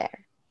sit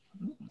there?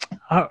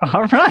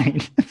 All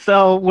right.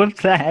 So with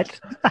that,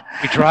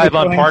 we drive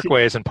on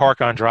parkways and park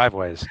on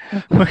driveways.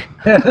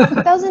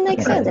 It doesn't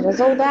make sense. It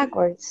is all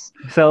backwards.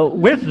 So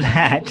with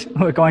that,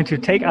 we're going to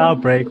take our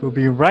break. We'll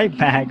be right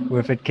back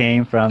with It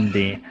Came From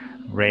the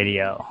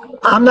Radio.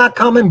 I'm not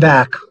coming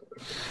back.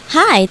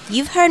 Hi,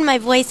 you've heard my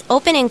voice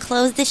open and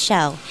close the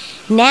show.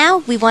 Now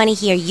we want to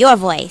hear your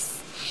voice.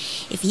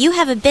 If you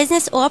have a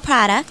business or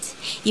product,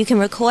 you can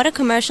record a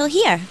commercial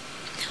here.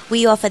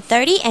 We offer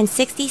 30 and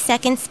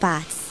 60-second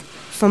spots.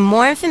 For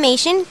more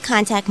information,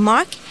 contact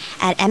Mark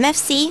at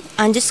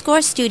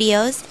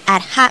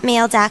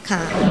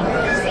mfc_studios@hotmail.com.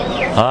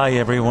 Hi,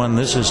 everyone.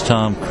 This is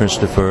Tom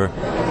Christopher.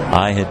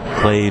 I had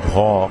played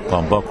Hawk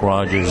on Buck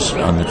Rogers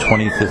on the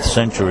 25th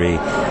Century,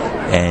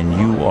 and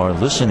you are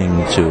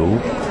listening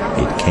to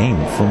It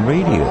Came From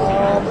Radio.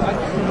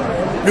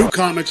 New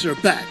comics are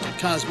back at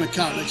Cosmic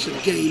Comics and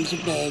Games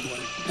of Baldwin.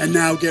 And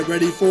now get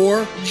ready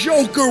for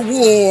Joker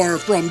War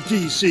from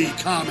DC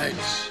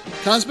Comics.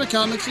 Cosmic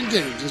Comics and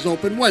Games is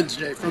open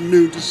Wednesday from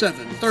noon to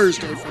 7,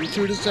 Thursday from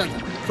 2 to 7,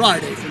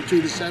 Friday from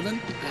 2 to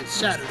 7, and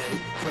Saturday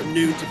from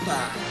noon to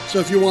 5. So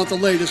if you want the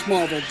latest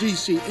Marvel,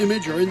 DC,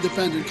 Image, or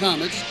independent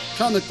comics,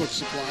 comic book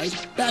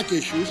supplies, back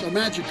issues, or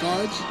magic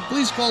cards,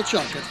 please call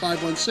Chuck at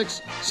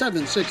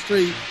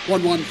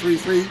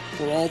 516-763-1133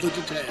 for all the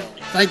details.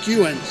 Thank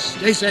you and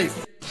stay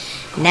safe.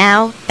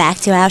 Now, back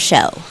to our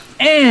show.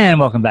 And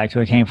welcome back to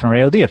It Came From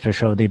Radio, the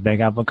official of the Big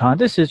Apple Con.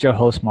 This is your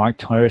host, Mark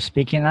Toyer,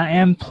 speaking. I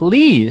am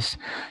pleased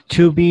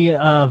to be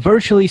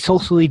virtually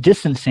socially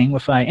distancing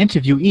with my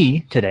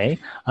interviewee today,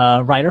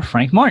 writer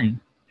Frank Martin.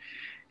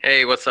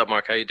 Hey, what's up,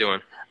 Mark? How you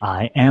doing?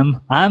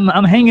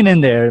 I'm hanging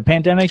in there. The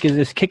pandemic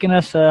is kicking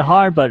us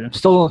hard, but I'm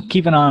still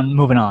keeping on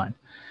moving on.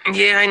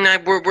 Yeah,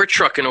 we're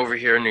trucking over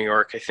here in New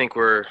York. I think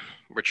we're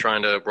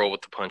trying to roll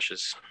with the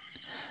punches.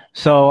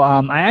 So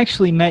I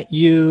actually met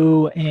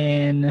you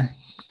in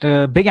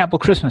the Big Apple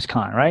Christmas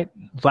Con, right?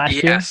 Last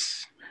year?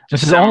 Yes.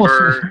 This is almost...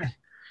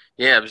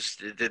 Yeah, it was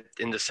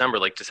in December,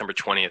 like December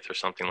 20th or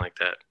something like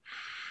that.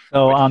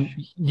 So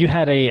you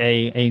had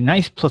a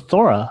nice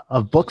plethora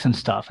of books and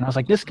stuff, and I was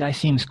like, this guy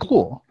seems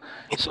cool.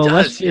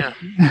 Let's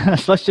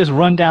just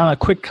run down a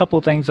quick couple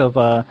of things of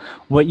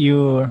what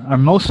you are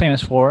most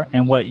famous for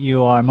and what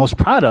you are most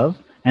proud of,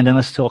 and then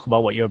let's talk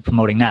about what you're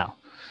promoting now.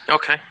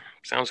 Okay,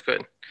 sounds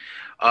good.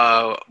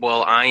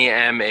 Well, I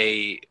am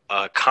a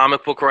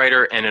comic book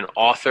writer and an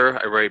author.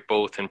 I write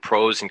both in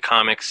prose and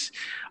comics.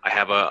 I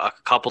have a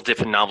couple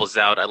different novels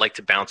out. I like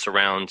to bounce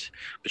around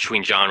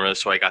between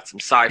genres. So I got some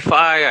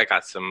sci-fi. I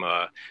got some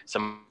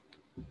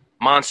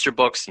monster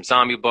books, some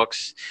zombie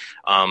books.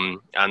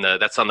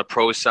 That's on the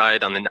prose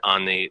side. On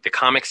the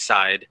comics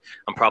side,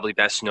 I'm probably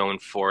best known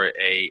for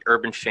a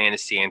urban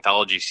fantasy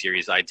anthology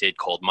series I did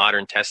called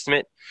Modern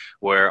Testament,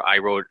 where I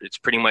wrote. It's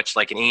pretty much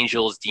like an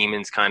angels,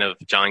 demons kind of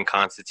John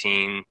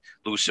Constantine,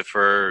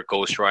 Lucifer,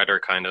 Ghost Rider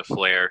kind of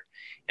flair.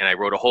 And I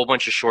wrote a whole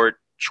bunch of short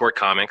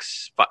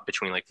comics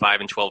between like 5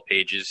 and 12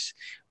 pages,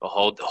 a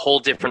whole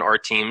different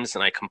art teams,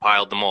 and I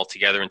compiled them all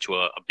together into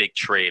a big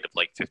trade of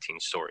like 15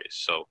 stories.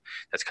 So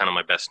that's kind of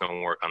my best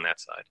known work on that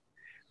side.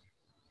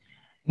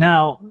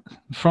 Now,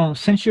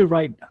 since you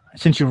write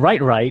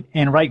right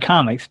and write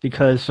comics,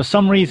 because for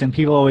some reason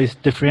people always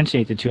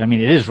differentiate the two. I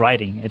mean, it is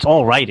writing; it's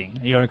all writing.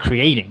 You're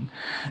creating.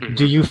 Mm-hmm.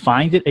 Do you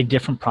find it a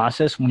different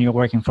process when you're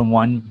working from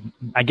one?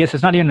 I guess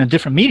it's not even a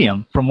different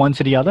medium from one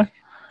to the other.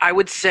 I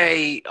would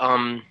say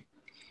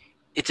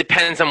it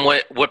depends on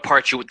what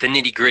part the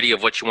nitty gritty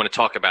of what you want to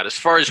talk about. As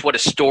far as what a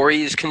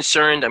story is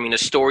concerned, I mean, a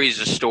story is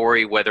a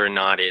story, whether or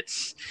not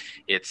it's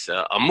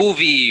a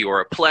movie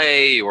or a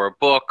play or a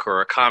book or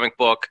a comic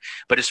book.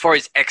 But as far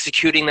as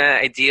executing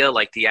that idea,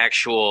 like the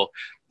actual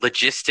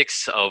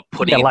logistics of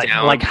putting it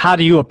down, like how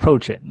do you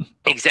approach it?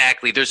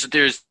 Exactly. There's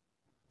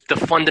the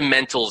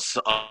fundamentals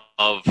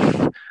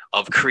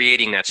of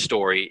creating that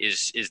story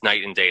is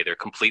night and day. They're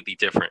completely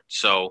different.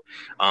 So,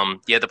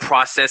 the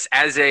process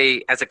as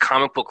a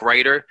comic book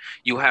writer,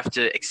 you have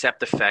to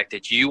accept the fact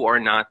that you are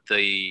not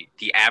the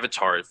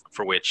avatar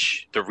for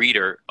which the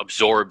reader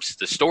absorbs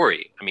the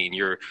story. I mean,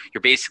 you're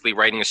basically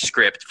writing a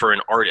script for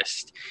an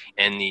artist,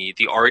 and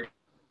the art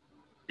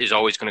is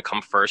always going to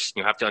come first.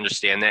 You have to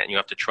understand that, and you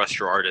have to trust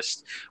your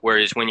artist.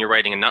 Whereas when you're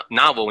writing a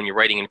novel, when you're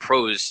writing in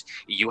prose,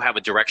 you have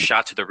a direct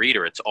shot to the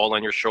reader. It's all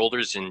on your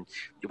shoulders, and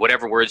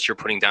whatever words you're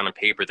putting down on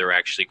paper, they're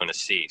actually going to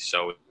see.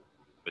 So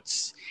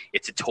it's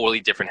a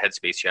totally different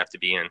headspace you have to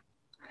be in.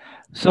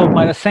 So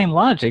by the same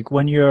logic,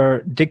 when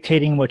you're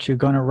dictating what you're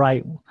going to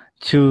write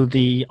to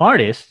the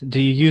artist, do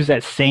you use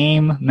that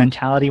same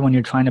mentality when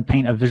you're trying to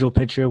paint a visual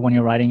picture when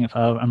you're writing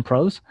in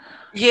prose?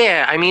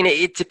 Yeah, I mean,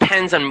 it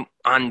depends on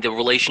the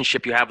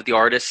relationship you have with the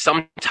artist.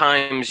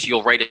 Sometimes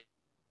you'll write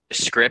a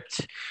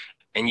script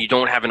and you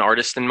don't have an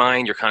artist in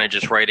mind. You're kind of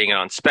just writing it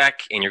on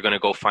spec, and you're going to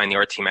go find the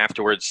art team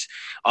afterwards.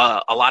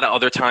 A lot of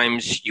other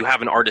times you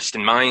have an artist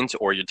in mind,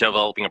 or you're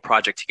developing a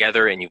project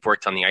together and you've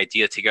worked on the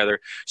idea together.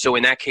 So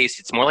in that case,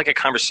 it's more like a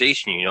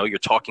conversation. You know, you're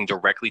talking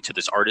directly to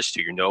this artist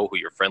who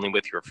you're friendly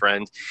with, you're a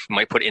friend. You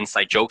might put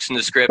inside jokes in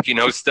the script,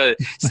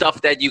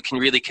 stuff that you can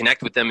really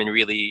connect with them and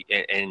really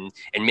and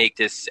make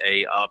this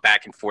a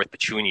back and forth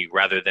between you,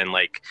 rather than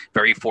like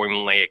very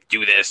formulaic,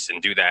 do this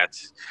and do that,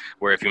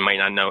 where if you might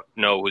not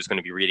know who's going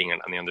to be reading it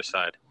on the other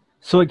side.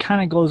 So it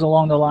kind of goes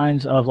along the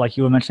lines of, like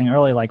you were mentioning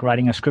earlier, like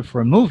writing a script for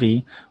a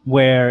movie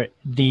where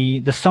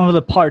the sum of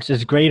the parts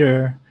is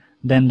greater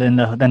than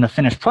the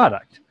finished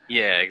product.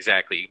 Yeah,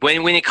 exactly.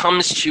 When it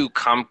comes to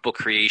comic book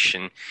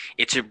creation,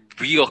 it's a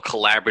real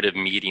collaborative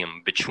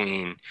medium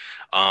between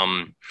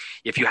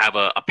if you have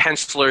a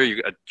penciler,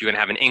 you're going to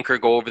have an inker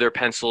go over their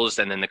pencils,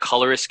 and then the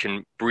colorist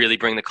can really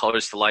bring the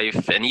colors to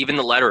life. And even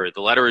the letterer.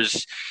 The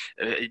letterer's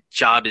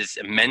job is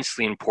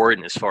immensely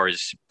important as far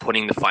as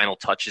putting the final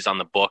touches on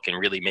the book and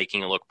really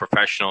making it look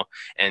professional.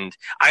 And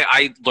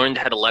I learned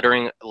how to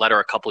letter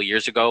a couple of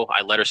years ago.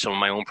 I letter some of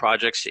my own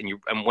projects.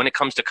 And when it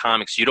comes to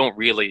comics, you don't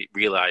really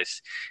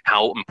realize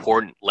how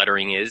important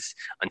lettering is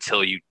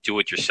until you do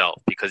it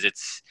yourself, because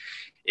it's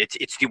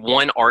the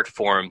one art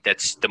form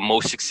that's the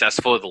most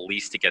successful, the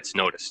least it gets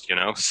noticed,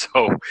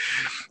 so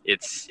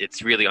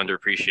it's really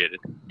underappreciated.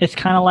 It's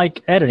kind of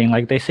like editing.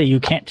 Like they say, you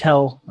can't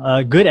tell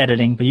good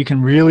editing, but you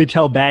can really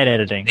tell bad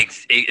editing.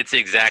 It's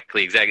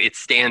exactly. It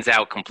stands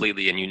out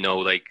completely, and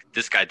like,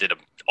 this guy did an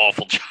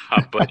awful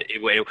job. But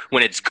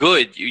when it's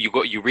good,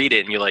 you read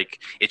it and you're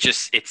like,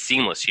 it's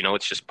seamless.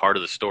 It's just part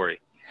of the story.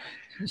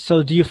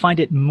 So do you find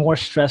it more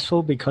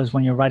stressful because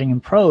when you're writing in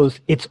prose,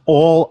 it's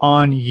all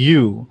on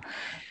you?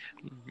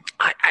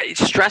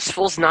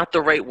 Stressful is not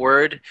the right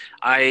word.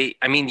 I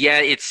mean, yeah,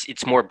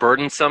 it's more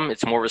burdensome.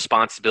 It's more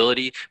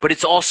responsibility, but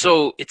it's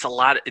a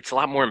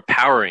lot more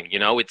empowering. You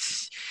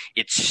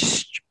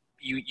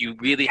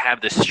really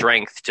have the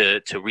strength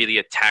to really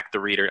attack the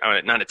reader.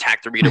 Not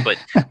attack the reader, but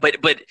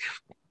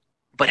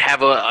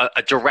have a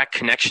direct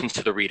connection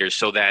to the reader,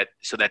 so that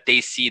they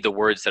see the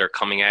words that are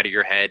coming out of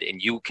your head,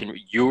 and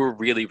you're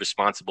really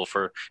responsible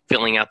for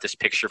filling out this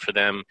picture for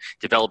them,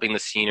 developing the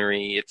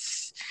scenery.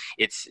 It's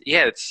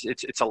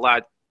a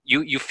lot.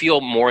 You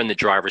feel more in the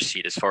driver's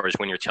seat as far as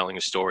when you're telling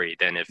a story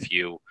than if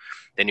you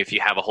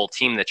have a whole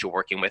team that you're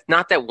working with.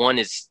 Not that one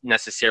is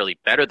necessarily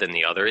better than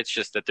the other. It's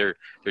just that they're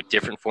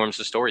different forms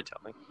of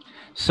storytelling.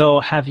 So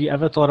have you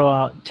ever thought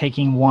about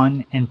taking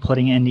one and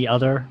putting in the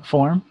other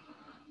form?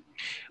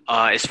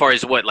 As far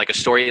as what, like a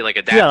story, like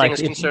adapting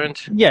is concerned?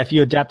 If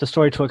you adapt a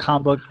story to a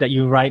comic book that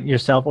you write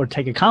yourself, or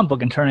take a comic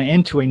book and turn it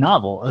into a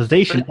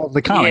novelization of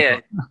the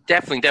comic book.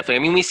 Definitely. I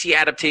mean, we see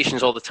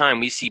adaptations all the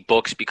time. We see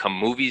books become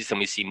movies, and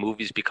we see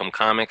movies become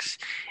comics.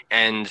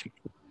 And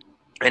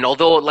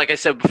although, like I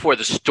said before,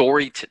 the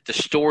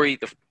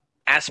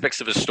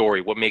aspects of a story,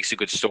 what makes a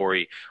good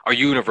story, are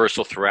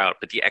universal throughout,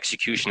 but the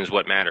execution is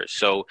what matters.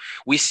 So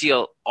we see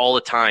all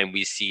the time,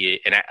 we see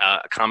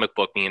a comic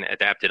book being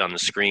adapted on the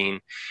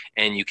screen,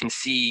 and you can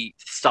see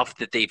stuff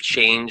that they've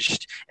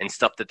changed and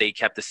stuff that they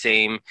kept the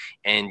same,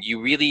 and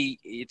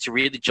it's a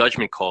really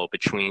judgment call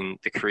between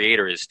the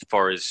creator as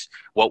far as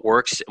what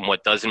works and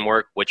what doesn't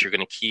work, what you're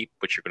going to keep,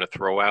 what you're going to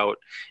throw out.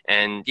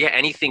 And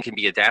anything can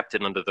be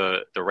adapted under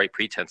the right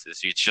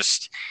pretenses.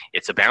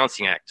 It's a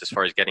balancing act as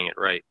far as getting it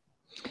right.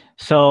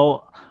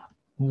 So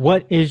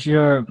I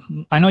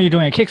know you're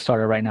doing a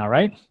Kickstarter right now,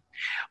 right?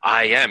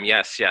 I am,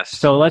 yes.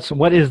 So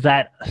what is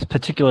that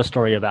particular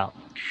story about?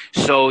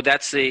 So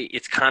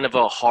it's kind of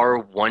a horror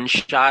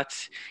one-shot.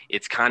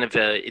 It's kind of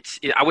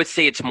I would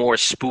say it's more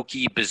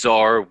spooky,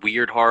 bizarre,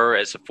 weird horror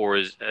as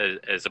opposed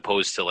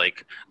to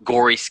like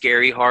gory,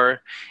 scary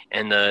horror.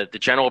 And the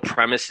general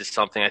premise is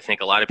something I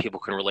think a lot of people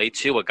can relate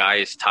to. A guy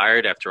is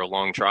tired after a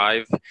long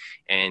drive,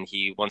 and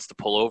he wants to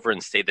pull over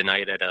and stay the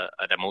night at a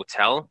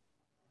motel.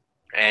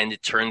 And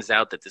it turns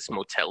out that this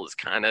motel is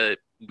kind of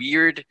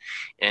weird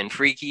and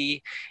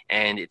freaky,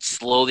 and it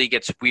slowly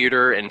gets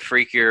weirder and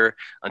freakier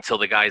until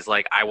the guy's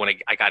like, I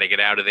got to get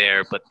out of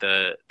there. But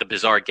the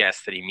bizarre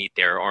guests that he meet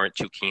there aren't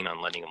too keen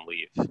on letting him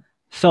leave.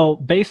 So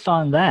based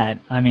on that,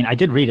 I mean, I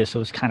did read it,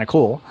 so it's kind of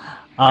cool.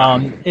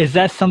 Is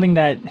that something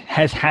that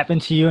has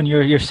happened to you, and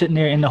you're sitting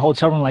there in the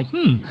hotel room like,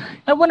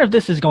 I wonder if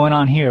this is going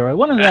on here, or I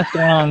wonder if that's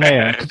going on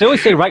there? Because they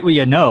always say right where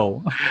you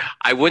know.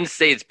 I wouldn't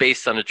say it's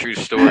based on a true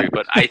story,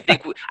 but I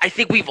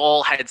think we've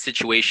all had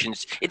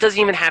situations. It doesn't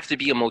even have to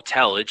be a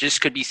motel. It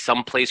just could be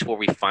some place where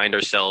we find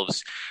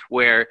ourselves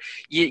where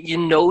you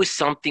know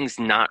something's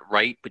not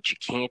right, but you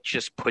can't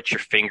just put your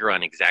finger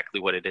on exactly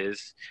what it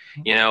is,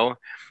 you know?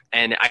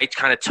 And I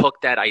kind of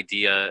took that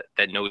idea,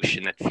 that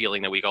notion, that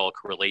feeling that we all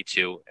could relate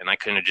to, and I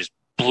kind of just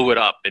blew it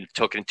up and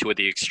took it to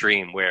the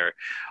extreme where,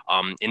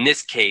 in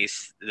this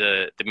case,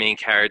 the main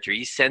character,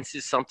 he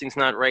senses something's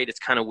not right. It's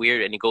kind of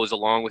weird, and he goes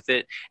along with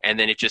it, and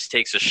then it just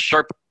takes a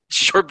sharp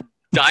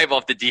dive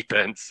off the deep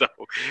end. So,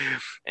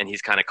 and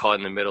he's kind of caught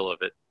in the middle of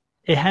it.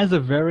 It has a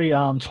very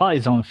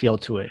Twilight Zone feel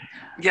to it.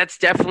 Yeah, it's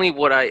definitely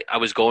what I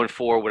was going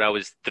for,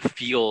 the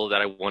feel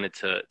that I wanted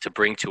to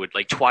bring to it,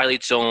 like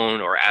Twilight Zone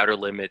or Outer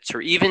Limits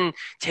or even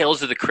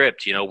Tales of the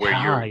Crypt, you know,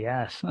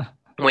 where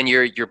when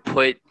you're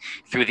put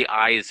through the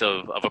eyes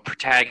of a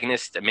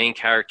protagonist, a main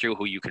character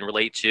who you can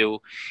relate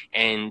to,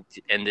 and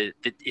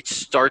it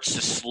starts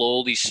to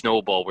slowly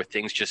snowball where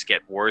things just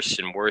get worse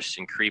and worse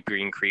and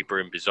creepier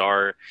and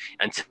bizarre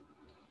until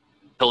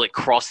it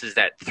crosses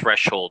that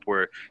threshold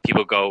where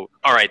people go,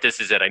 all right, this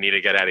is it. I need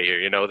to get out of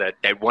here. You know, that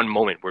one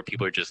moment where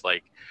people are just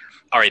like,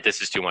 all right,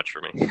 this is too much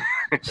for me.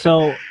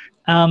 So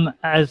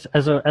as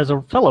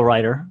a fellow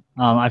writer,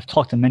 I've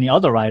talked to many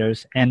other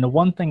writers, and the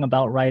one thing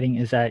about writing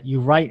is that you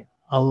write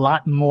a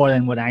lot more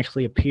than what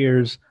actually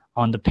appears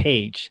on the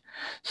page.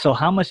 So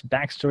how much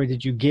backstory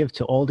did you give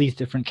to all these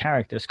different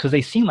characters? Because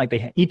they seem like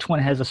each one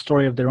has a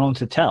story of their own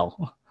to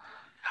tell.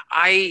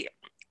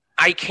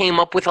 I came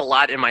up with a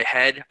lot in my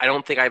head. I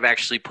don't think I've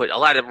actually put – a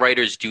lot of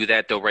writers do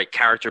that. They'll write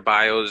character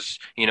bios,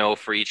 you know,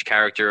 for each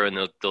character, and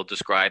they'll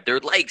describe their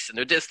likes and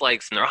their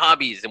dislikes and their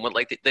hobbies and what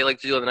they like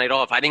to do on the night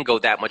off. I didn't go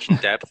that much in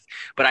depth,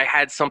 but I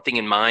had something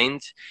in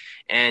mind.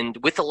 And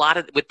with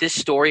this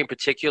story in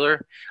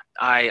particular,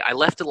 I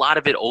left a lot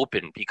of it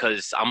open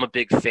because I'm a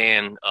big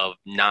fan of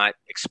not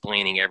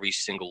explaining every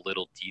single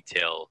little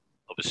detail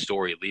of a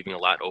story, leaving a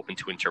lot open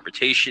to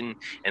interpretation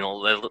and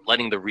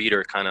letting the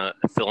reader kind of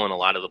fill in a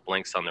lot of the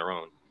blanks on their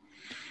own.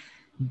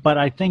 But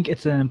I think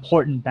it's an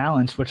important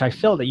balance, which I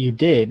feel that you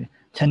did,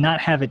 to not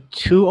have it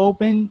too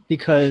open,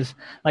 because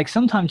like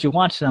sometimes you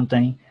watch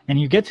something and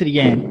you get to the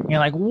end and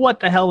you're like, what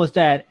the hell was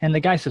that? And the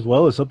guy says,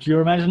 well, it's up to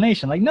your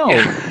imagination. Like, no,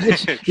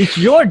 it's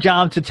your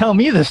job to tell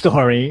me the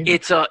story.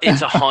 It's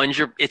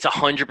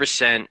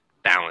 100%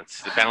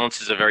 balance. The balance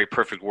is a very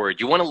perfect word.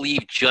 You want to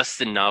leave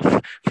just enough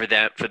for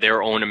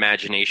their own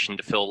imagination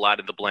to fill a lot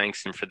of the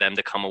blanks and for them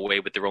to come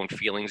away with their own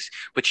feelings,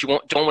 but you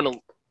don't want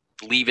to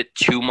leave it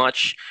too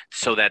much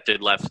so that they're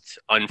left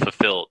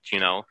unfulfilled,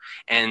 you know?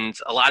 And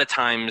a lot of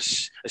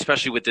times,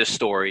 especially with this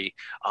story,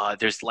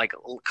 there's like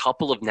a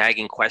couple of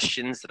nagging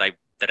questions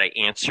that I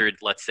answered,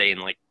 let's say, in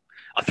like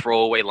a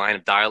throwaway line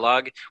of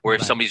dialogue, where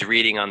if somebody's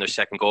reading on their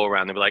second go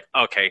around, they'll be like,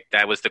 okay,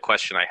 that was the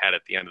question I had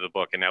at the end of the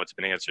book, and now it's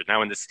been answered.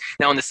 Now in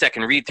the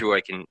second read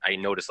through, I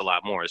notice a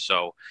lot more.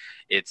 So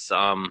it's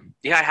I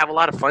have a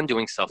lot of fun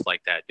doing stuff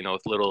like that, you know,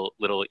 with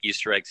little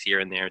Easter eggs here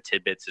and there,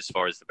 tidbits as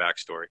far as the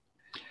backstory.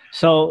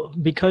 So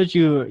because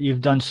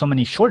you've done so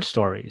many short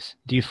stories,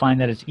 do you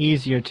find that it's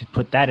easier to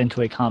put that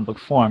into a comic book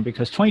form?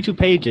 Because 22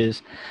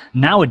 pages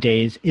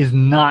nowadays is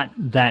not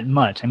that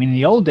much. I mean, in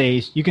the old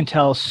days, you can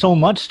tell so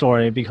much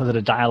story because of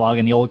the dialogue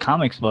in the old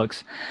comics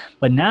books.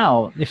 But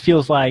now it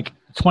feels like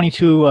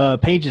 22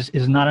 pages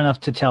is not enough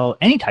to tell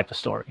any type of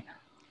story.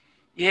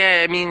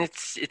 Yeah, I mean,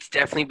 it's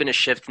definitely been a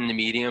shift in the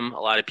medium.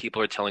 A lot of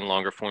people are telling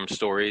longer form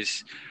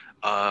stories.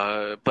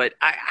 But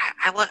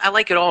I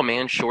like it all,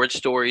 man. Short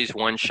stories,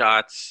 one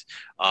shots,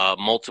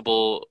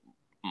 multiple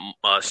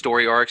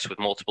story arcs with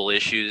multiple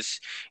issues.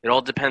 It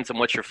all depends on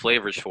what your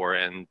flavor's for.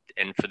 And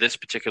for this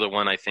particular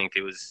one, I think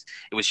it was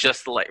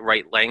just the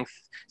right length.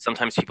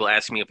 Sometimes people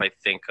ask me if I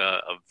think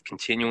of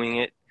continuing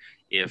it,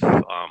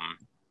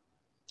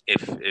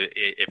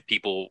 if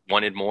people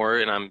wanted more,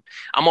 and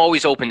I'm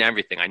always open to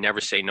everything. I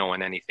never say no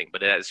on anything.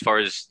 But as far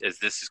as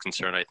this is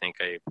concerned, I think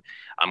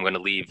I'm going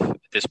to leave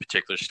this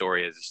particular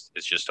story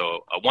as just a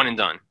one and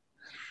done.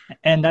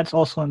 And that's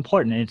also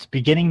important. It's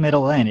beginning,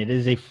 middle, end. It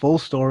is a full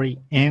story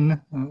in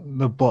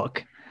the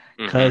book,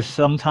 because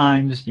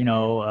sometimes, you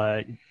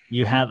know,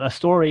 you have a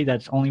story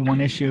that's only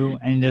one issue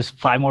and there's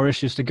 5 more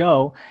issues to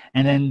go,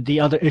 and then the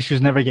other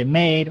issues never get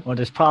made or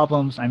there's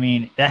problems. I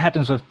mean, that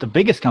happens with the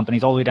biggest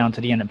companies all the way down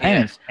to the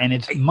independents, and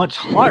it's much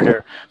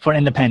harder for an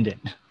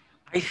independent.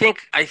 I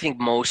think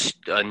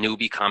most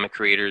newbie comic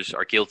creators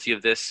are guilty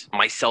of this,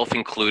 myself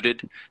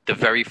included. The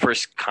very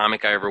first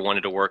comic I ever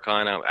wanted to work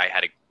on, I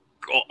had a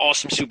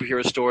awesome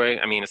superhero story.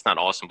 I mean, it's not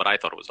awesome, but I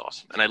thought it was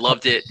awesome, and I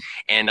loved it.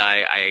 And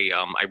I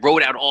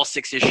wrote out all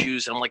 6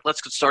 issues. And I'm like,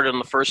 let's get started on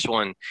the first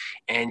one.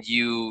 And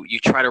you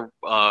try to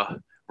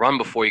run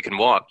before you can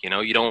walk. You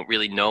know, you don't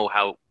really know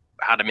how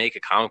to make a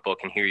comic book,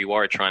 and here you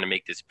are trying to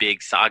make this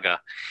big saga.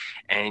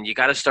 And you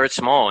got to start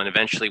small. And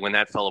eventually, when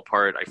that fell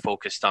apart, I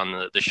focused on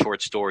the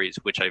short stories,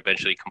 which I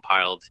eventually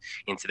compiled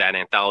into that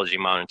anthology,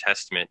 Modern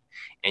Testament.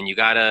 And you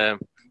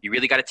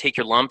really got to take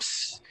your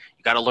lumps.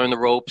 You got to learn the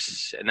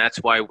ropes, and that's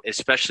why,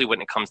 especially when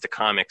it comes to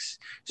comics,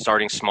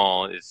 starting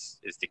small is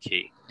the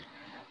key.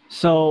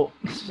 So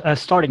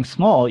starting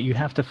small, you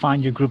have to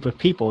find your group of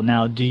people.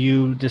 Now, do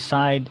you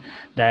decide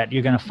that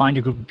you're going to find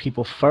your group of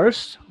people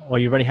first, or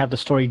you already have the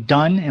story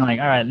done and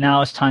like, all right,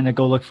 now it's time to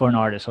go look for an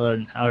artist,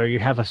 or you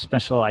have a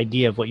special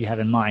idea of what you have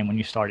in mind when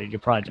you started your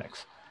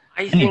projects?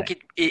 I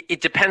think it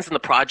depends on the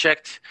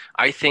project.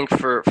 I think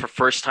for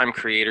first-time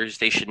creators,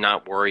 they should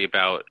not worry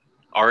about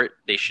art.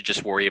 They should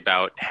just worry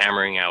about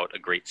hammering out a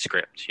great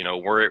script. You know,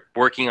 we're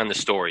working on the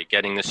story,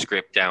 getting the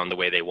script down the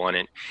way they want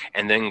it,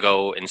 and then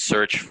go and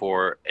search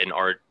for an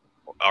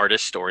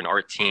artist or an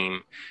art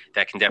team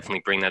that can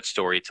definitely bring that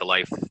story to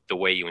life the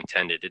way you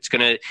intended.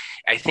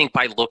 I think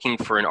by looking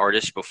for an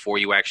artist before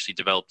you actually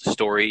develop the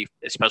story,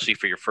 especially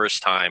for your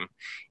first time,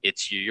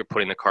 you're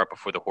putting the cart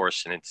before the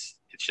horse, and it's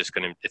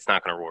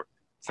not going to work.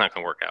 It's not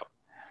going to work out.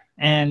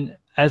 And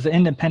as an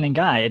independent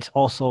guy, it's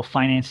also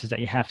finances that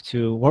you have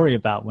to worry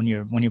about when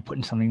you're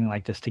putting something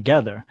like this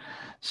together.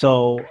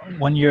 So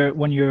when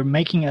you're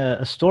making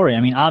a story,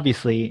 I mean,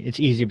 obviously it's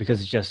easier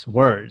because it's just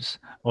words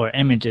or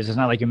images. It's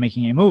not like you're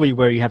making a movie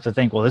where you have to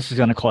think, well, this is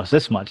going to cost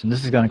this much and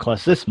this is going to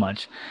cost this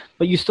much.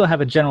 But you still have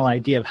a general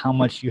idea of how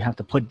much you have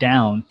to put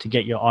down to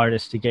get your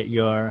artists, to get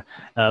your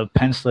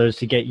pencilers,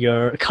 to get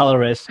your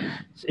colorists.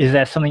 Is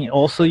that something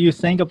also you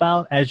think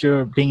about as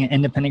you're being an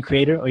independent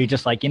creator, or you're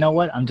just like, you know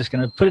what, I'm just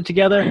going to put it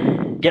together,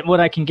 get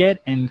what I can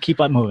get, and keep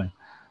on moving?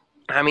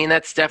 I mean,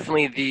 that's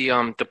definitely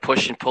the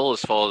push and pull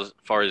as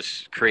far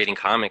as creating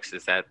comics,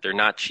 is that they're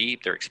not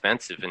cheap, they're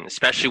expensive. And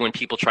especially when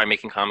people try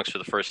making comics for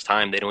the first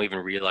time, they don't even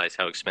realize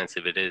how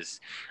expensive it is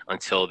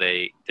until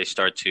they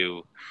start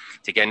to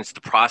get into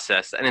the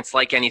process. And it's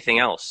like anything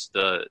else.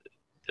 The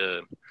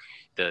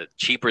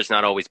cheaper is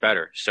not always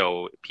better.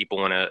 So if people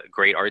want a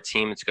great art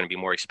team, it's going to be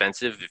more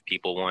expensive. If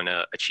people want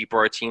a cheaper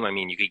art team, I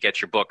mean, you could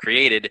get your book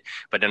created,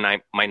 but then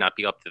I might not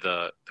be up to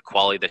the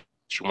quality that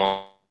you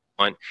want.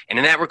 And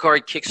in that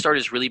regard, Kickstarter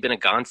has really been a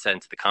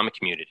godsend to the comic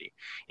community.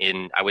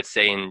 I would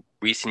say in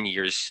recent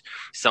years,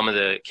 some of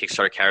the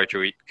Kickstarter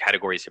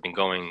categories have been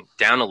going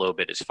down a little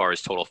bit as far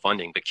as total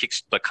funding,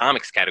 but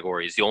comics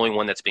category is the only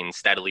one that's been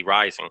steadily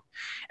rising.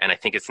 And I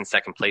think it's in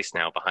second place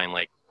now, behind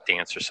like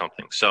dance or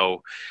something.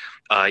 So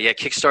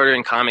Kickstarter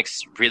and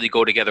comics really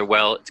go together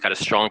well. It's got a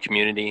strong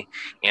community,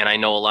 and I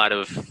know a lot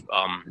of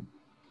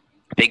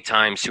big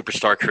time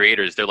superstar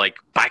creators. They're like,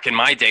 back in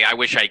my day, I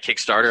wish I had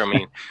Kickstarter. I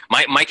mean,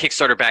 my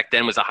Kickstarter back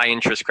then was a high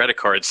interest credit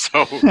card.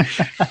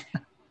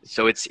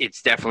 So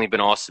it's definitely been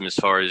awesome as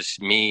far as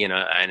me and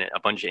a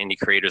bunch of indie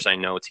creators I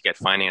know to get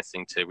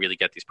financing to really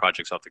get these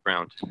projects off the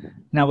ground.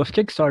 Now with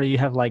Kickstarter, you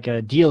have like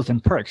deals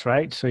and perks,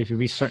 right? So if you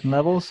reach certain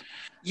levels.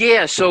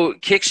 Yeah. So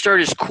Kickstarter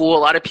is cool. A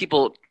lot of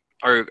people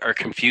are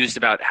confused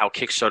about how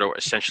Kickstarter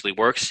essentially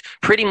works.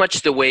 Pretty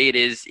much the way it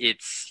is,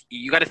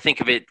 you got to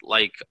think of it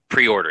like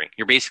pre-ordering.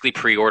 You're basically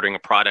pre-ordering a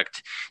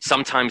product.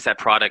 Sometimes that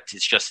product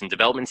is just in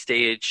development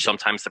stage.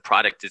 Sometimes the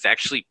product is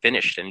actually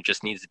finished and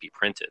just needs to be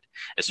printed.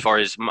 As far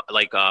as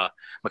like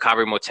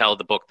Macabre Motel,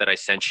 the book that I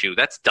sent you,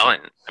 that's done.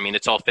 I mean,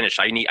 it's all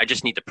finished. I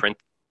just need to print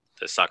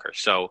the sucker.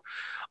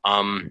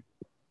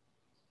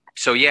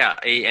 So yeah,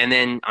 and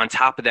then on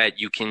top of that,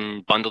 you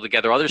can bundle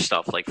together other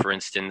stuff. Like for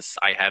instance,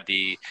 I have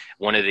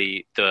one of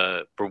the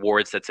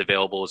rewards that's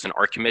available is an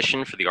art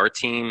commission for the art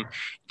team.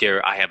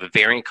 I have a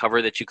variant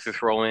cover that you could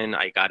throw in.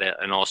 I got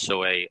and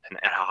also a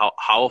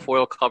hollow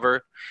foil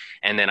cover,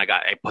 and then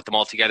I put them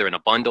all together in a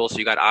bundle. So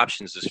you got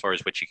options as far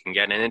as what you can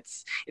get, and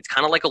it's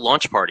kind of like a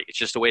launch party. It's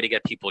just a way to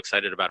get people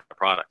excited about the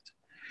product.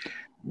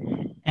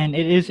 And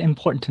it is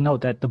important to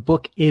note that the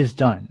book is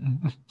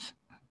done.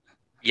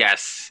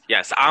 Yes.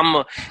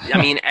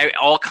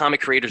 All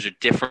comic creators are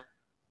different,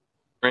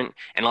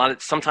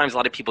 and sometimes a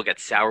lot of people get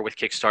sour with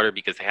Kickstarter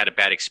because they had a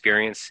bad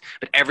experience.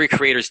 But every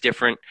creator is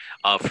different.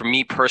 For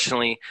me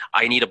personally,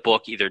 I need a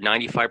book either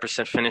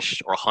 95%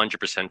 finished or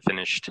 100%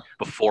 finished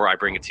before I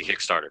bring it to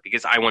Kickstarter,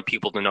 because I want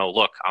people to know,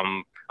 look,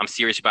 I'm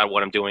serious about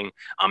what I'm doing.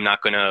 I'm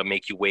not going to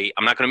make you wait.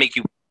 I'm not going to make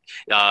you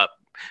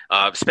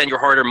spend your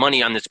hard-earned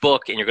money on this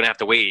book and you're going to have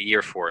to wait a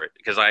year for it,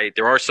 because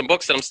there are some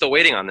books that I'm still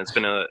waiting on. That's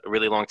been a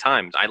really long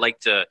time. I like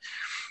to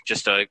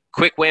just a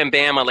quick wham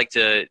bam. I like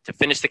to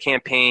finish the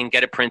campaign,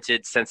 get it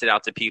printed, send it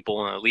out to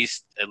people in at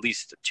least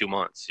 2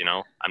 months. You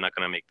know, I'm not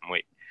going to make them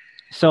wait.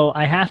 So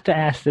I have to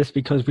ask this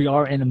because we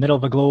are in the middle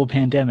of a global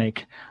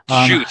pandemic.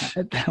 Shoot.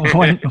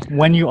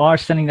 when you are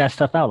sending that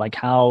stuff out, like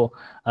how,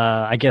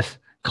 I guess,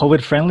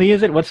 COVID friendly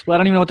is it? I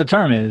don't even know what the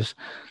term is.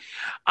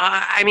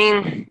 I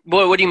mean,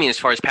 what do you mean as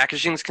far as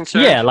packaging is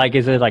concerned? Yeah, like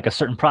is it like a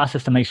certain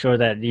process to make sure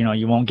that, you know,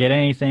 you won't get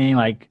anything?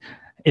 Like,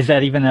 is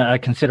that even a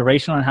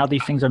consideration on how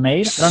these things are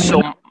made?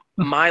 So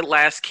my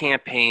last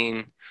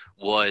campaign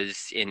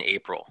was in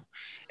April.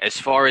 As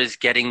far as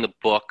getting the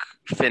book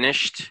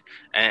finished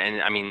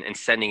and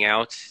sending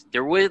out,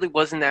 there really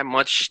wasn't that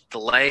much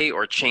delay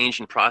or change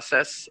in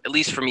process, at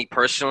least for me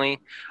personally.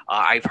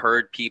 I've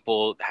heard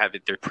people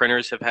their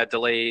printers have had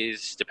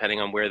delays depending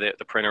on where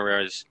the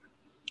printer is.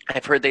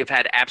 I've heard they've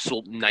had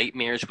absolute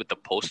nightmares with the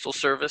postal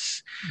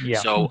service. Yeah.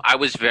 So I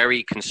was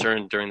very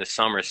concerned during the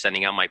summer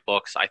sending out my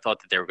books. I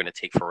thought that they were going to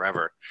take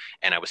forever,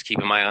 and I was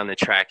keeping my eye on the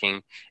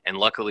tracking. And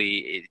luckily,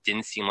 it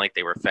didn't seem like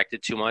they were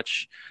affected too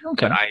much.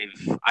 Okay.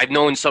 But I've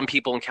known some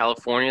people in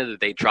California that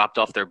they dropped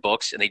off their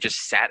books and they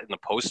just sat in the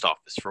post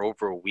office for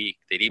over a week.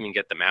 They didn't even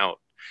get them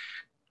out.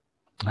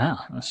 Wow.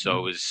 So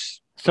it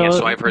was. So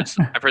I've heard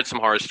some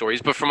horror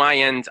stories, but from my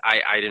end,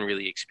 I didn't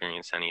really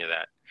experience any of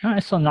that. All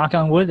right, so knock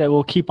on wood that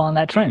we'll keep on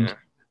that trend.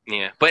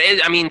 Yeah. But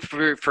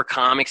for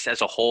comics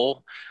as a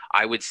whole,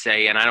 I would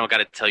say, and I don't got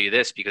to tell you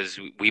this because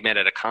we met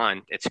at a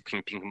con, it's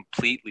been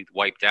completely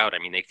wiped out. I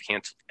mean, they've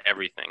canceled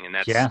everything, and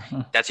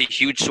that's a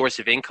huge source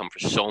of income for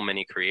so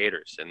many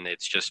creators, and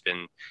it's just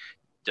been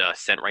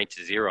sent right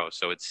to zero.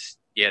 So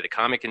the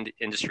comic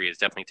industry is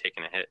definitely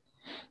taking a hit.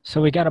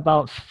 So we got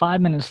about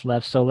 5 minutes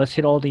left. So let's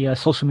hit all the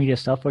social media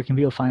stuff. Where can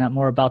people find out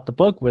more about the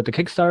book? Where the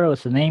Kickstarter?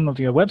 What's the name of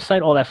your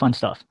website? All that fun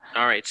stuff.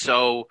 All right.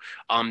 So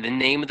the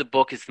name of the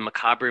book is The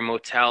Macabre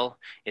Motel.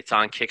 It's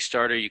on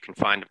Kickstarter. You can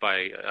find it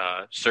by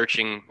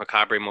searching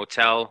Macabre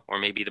Motel, or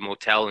maybe the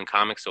Motel in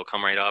comics. It'll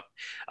come right up.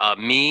 I'm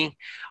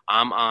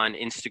on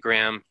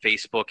Instagram,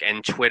 Facebook,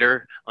 and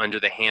Twitter under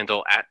the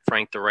handle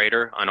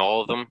 @FrankTheWriter on all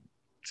of them.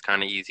 It's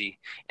kind of easy.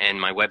 And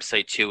my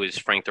website, too, is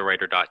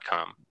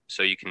franktherwriter.com.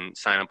 So you can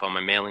sign up on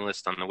my mailing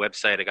list on the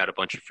website. I got a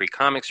bunch of free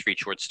comics, free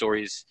short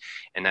stories,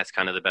 and that's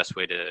kind of the best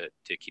way to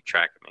keep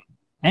track of me.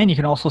 And you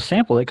can also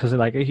sample it because,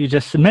 like you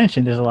just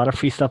mentioned, there's a lot of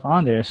free stuff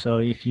on there. So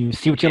if you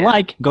see what you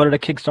like, go to the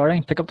Kickstarter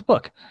and pick up the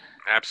book.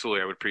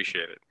 Absolutely. I would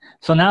appreciate it.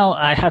 So now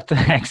I have to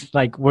ask,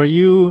 like, were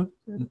you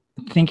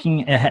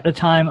thinking ahead of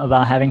time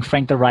about having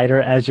Frank the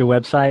Writer as your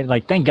website?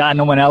 Like, thank God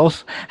no one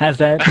else has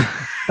that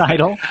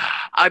title.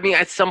 I mean,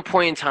 at some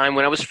point in time,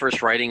 when I was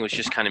first writing, it was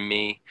just kind of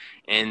me.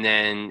 And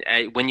then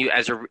when you,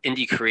 as an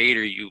indie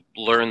creator, you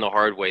learn the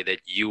hard way that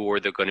you were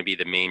going to be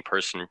the main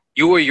person.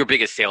 You were your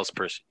biggest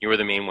salesperson. You were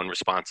the main one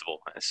responsible.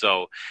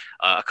 So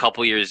a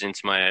couple years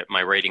into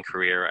my writing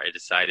career, I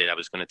decided I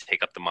was going to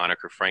take up the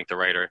moniker Frank the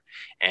Writer.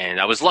 And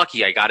I was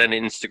lucky. I got it on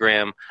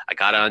Instagram, I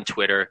got it on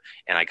Twitter,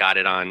 and I got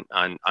it on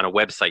a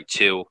website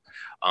too.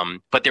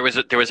 But there was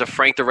a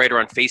Frank the Writer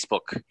on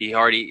Facebook.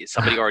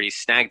 Somebody already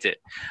snagged it.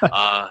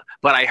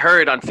 But I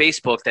heard on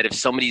Facebook that if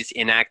somebody's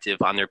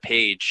inactive on their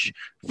page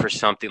for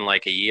something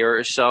like a year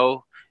or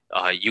so,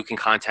 you can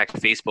contact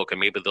Facebook and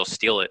maybe they'll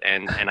steal it.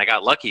 And I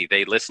got lucky.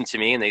 They listened to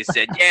me and they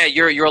said, "Yeah,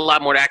 you're a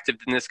lot more active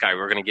than this guy.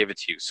 We're going to give it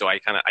to you." So I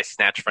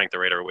snatched Frank the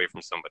Writer away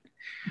from somebody.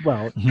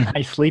 Well,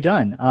 nicely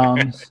done.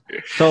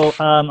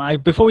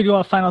 Before we do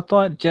our final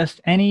thought, just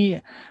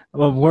any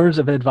words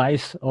of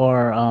advice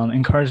or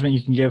encouragement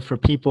you can give for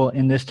people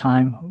in this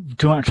time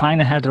trying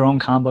to have their own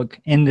comic book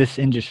in this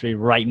industry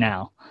right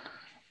now?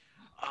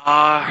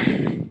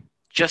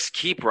 Just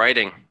keep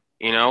writing.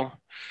 You know,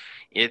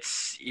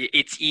 it's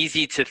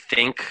easy to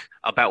think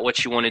about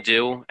what you want to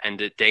do and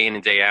the day in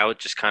and day out,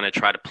 just kind of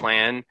try to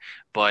plan,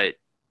 but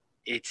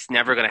it's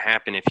never going to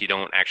happen if you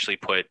don't actually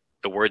put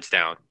the words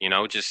down. You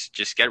know,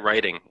 just get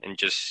writing and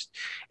just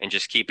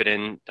keep it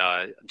in.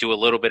 Do a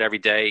little bit every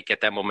day,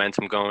 get that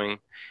momentum going,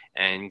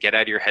 and get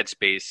out of your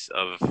headspace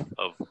of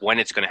when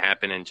it's going to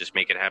happen and just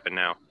make it happen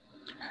now.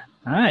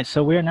 All right,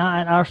 so we're now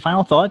at our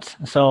final thoughts.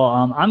 So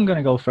I'm going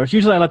to go first.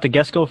 Usually I let the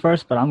guests go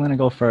first, but I'm going to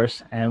go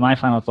first. And my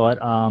final thought,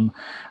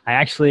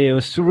 it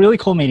was really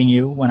cool meeting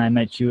you when I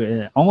met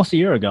you almost a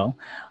year ago.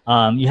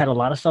 You had a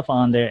lot of stuff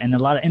on there and a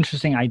lot of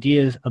interesting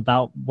ideas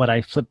about what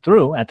I flipped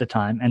through at the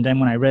time. And then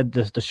when I read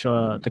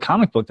the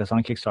comic book that's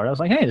on Kickstarter, I was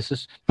like, hey, this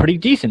is pretty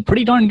decent,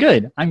 pretty darn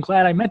good. I'm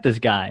glad I met this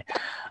guy.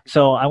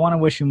 So I want to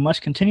wish you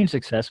much continued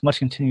success with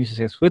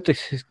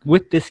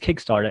this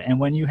Kickstarter. And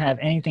when you have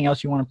anything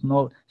else you want to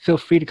promote, feel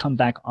free to come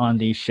back on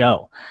the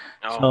show.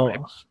 I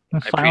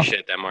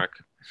appreciate that,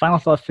 Mark. Final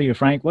thought for you,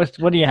 Frank. What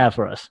do you have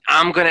for us?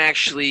 I'm going to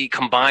actually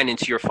combine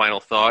into your final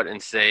thought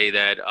and say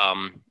that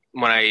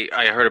when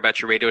I heard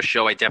about your radio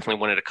show, I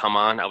definitely wanted to come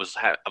on. I was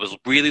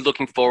really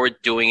looking forward to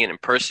doing it in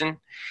person.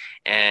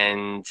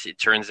 And it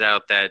turns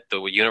out that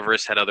the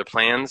universe had other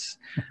plans,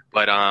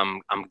 but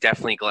I'm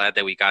definitely glad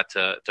that we got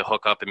to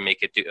hook up and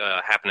make it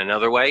happen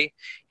another way.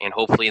 And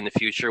hopefully in the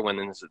future,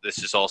 when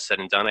this is all said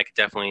and done, I could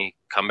definitely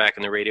come back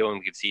on the radio and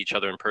we could see each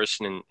other in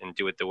person and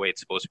do it the way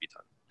it's supposed to be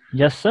done.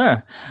 Yes,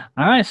 sir.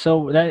 All right,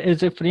 so that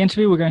is it for the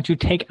interview. We're going to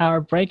take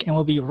our break, and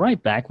we'll be right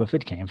back with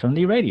It Came From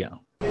the Radio.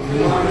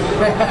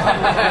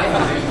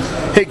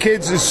 Hey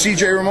kids, this is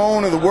CJ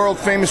Ramone of the world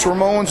famous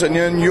Ramones,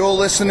 and you're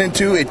listening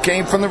to It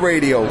Came From the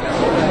Radio.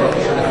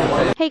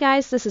 Hey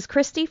guys, this is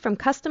Christy from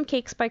Custom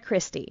Cakes by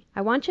Christy. I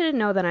want you to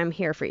know that I'm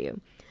here for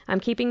you. I'm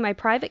keeping my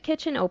private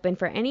kitchen open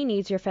for any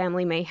needs your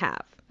family may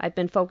have. I've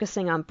been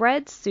focusing on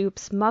breads,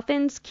 soups,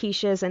 muffins,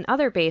 quiches, and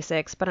other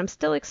basics, but I'm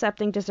still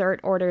accepting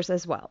dessert orders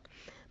as well.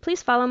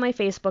 Please follow my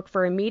Facebook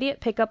for immediate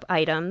pickup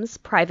items,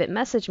 private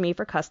message me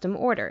for custom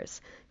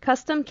orders.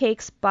 Custom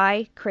Cakes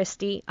by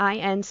Christy,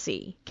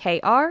 INC,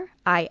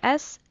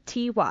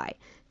 KRISTY.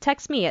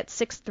 Text me at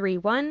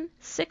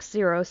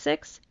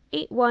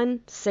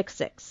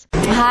 631-606-8166.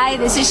 Hi,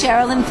 this is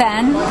Sherilyn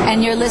Fenn,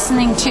 and you're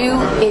listening to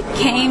It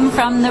Came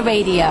From the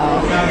Radio.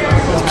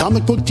 The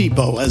Comic Book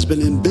Depot has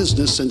been in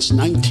business since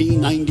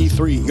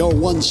 1993. Your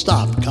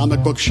one-stop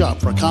comic book shop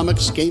for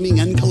comics,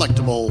 gaming, and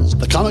collectibles.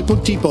 The Comic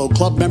Book Depot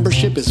club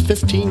membership is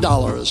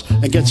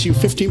 $15 and gets you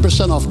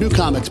 15% off new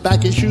comics,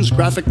 back issues,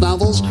 graphic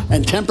novels,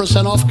 and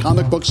 10% off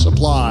comic book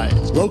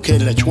supplies.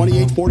 Located at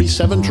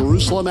 2847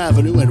 Jerusalem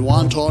Avenue in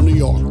Wantagh, New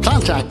York.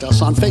 Contact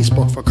us on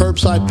Facebook for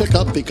curbside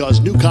pickup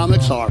because new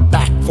comics are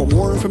back. For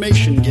more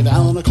information, give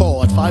Alan a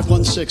call at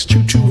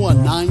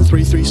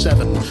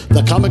 516-221-9337.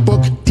 The Comic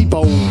Book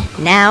Depot.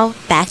 Now,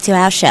 back to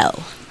our show.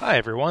 Hi,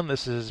 everyone.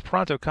 This is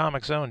Pronto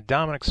Comics' own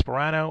Dominic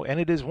Sperano, and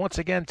it is once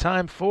again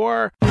time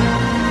for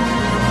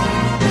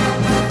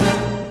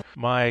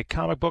my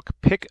comic book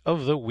pick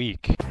of the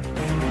week.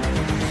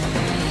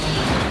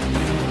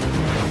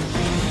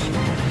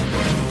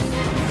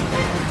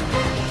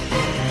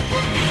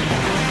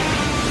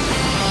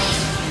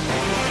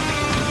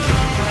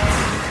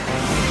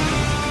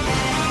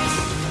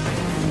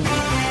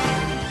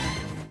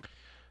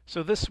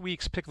 So this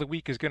week's Pick of the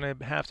Week is going to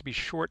have to be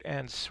short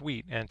and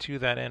sweet, and to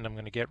that end, I'm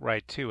going to get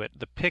right to it.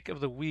 The Pick of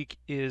the Week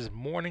is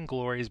Morning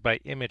Glories by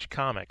Image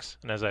Comics,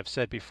 and as I've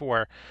said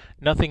before,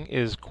 nothing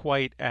is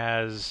quite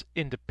as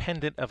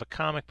independent of a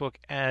comic book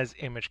as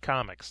Image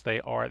Comics.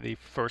 They are the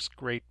first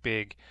great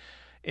big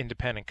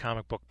independent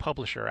comic book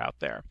publisher out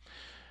there.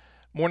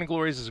 Morning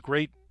Glories is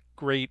a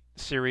great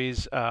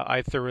series.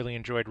 I thoroughly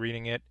enjoyed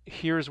reading it.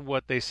 Here's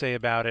what they say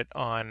about it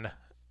on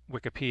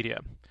Wikipedia.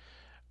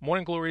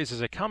 Morning Glories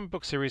is a comic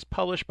book series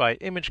published by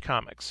Image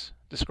Comics,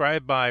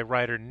 described by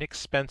writer Nick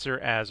Spencer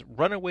as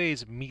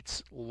Runaways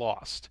meets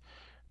Lost.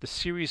 The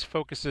series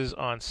focuses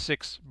on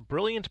 6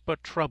 brilliant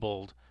but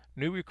troubled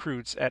new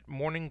recruits at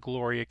Morning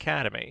Glory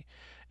Academy,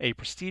 a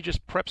prestigious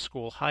prep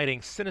school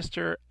hiding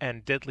sinister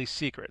and deadly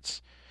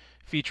secrets,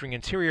 featuring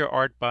interior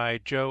art by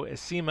Joe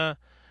Esima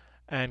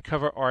and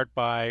cover art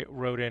by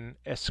Rodin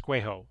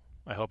Esquejo.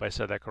 I hope I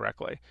said that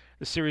correctly.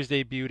 The series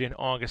debuted in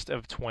August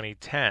of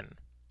 2010.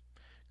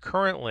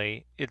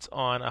 Currently, it's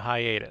on a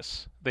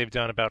hiatus. They've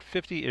done about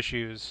 50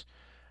 issues,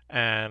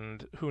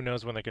 and who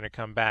knows when they're going to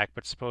come back,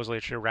 but supposedly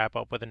it should wrap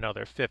up with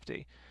another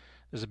 50.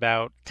 There's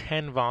about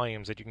 10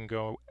 volumes that you can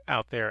go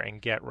out there and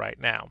get right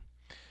now.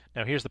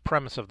 Now, here's the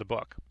premise of the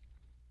book.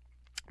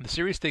 The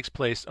series takes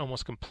place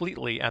almost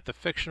completely at the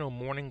fictional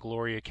Morning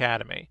Glory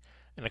Academy,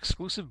 an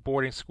exclusive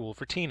boarding school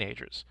for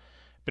teenagers.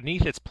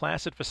 Beneath its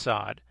placid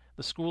facade,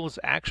 the school is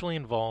actually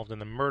involved in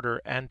the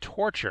murder and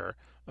torture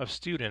of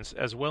students,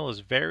 as well as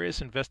various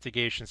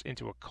investigations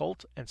into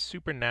occult and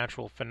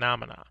supernatural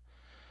phenomena.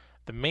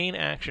 The main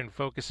action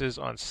focuses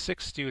on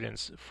 6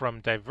 students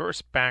from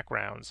diverse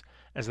backgrounds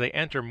as they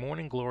enter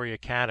Morning Glory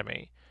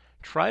Academy,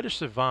 try to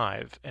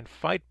survive, and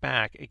fight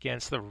back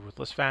against the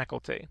ruthless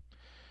faculty.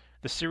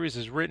 The series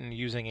is written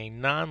using a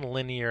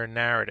non-linear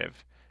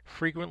narrative,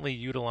 frequently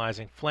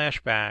utilizing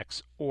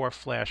flashbacks or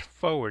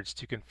flash-forwards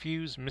to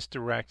confuse,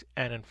 misdirect,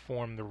 and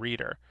inform the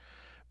reader.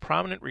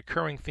 Prominent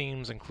recurring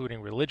themes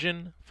including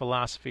religion,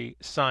 philosophy,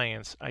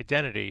 science,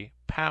 identity,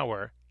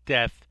 power,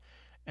 death,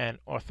 and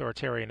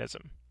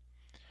authoritarianism.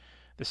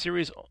 The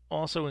series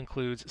also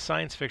includes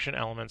science fiction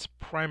elements,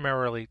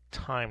 primarily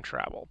time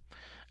travel.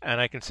 And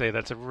I can say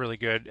that's a really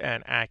good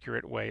and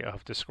accurate way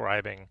of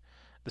describing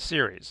the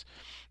series.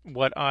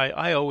 What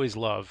I always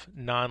love,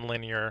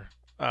 non-linear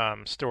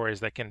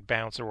stories that can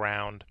bounce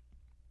around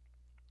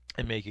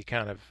and make you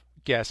kind of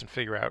guess and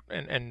figure out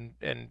and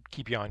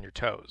keep you on your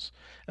toes.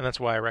 And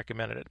that's why I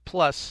recommended it.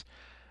 Plus,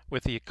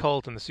 with the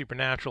occult and the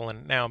supernatural,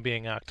 and now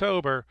being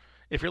October,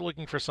 if you're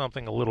looking for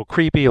something a little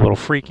creepy, a little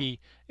freaky,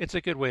 it's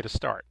a good way to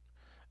start.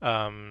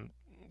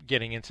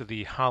 Getting into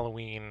the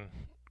Halloween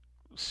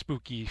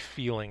spooky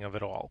feeling of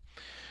it all.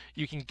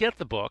 You can get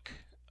the book,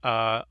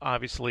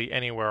 obviously,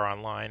 anywhere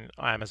online,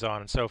 Amazon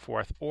and so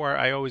forth, or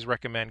I always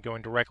recommend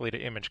going directly to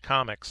Image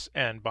Comics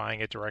and buying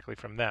it directly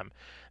from them.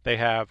 They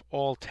have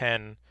all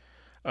 10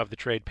 of the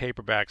trade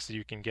paperbacks that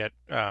you can get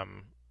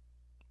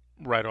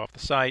right off the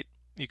site.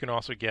 You can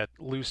also get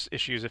loose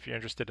issues if you're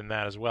interested in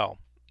that as well.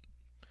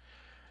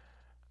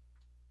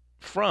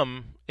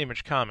 From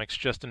Image Comics,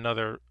 just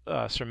another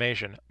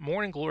summation.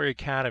 Morning Glory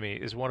Academy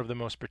is one of the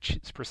most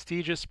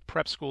prestigious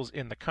prep schools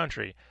in the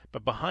country,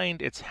 but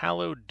behind its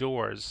hallowed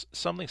doors,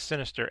 something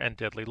sinister and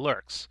deadly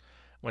lurks.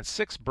 When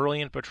 6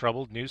 brilliant but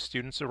troubled new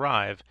students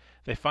arrive,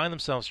 they find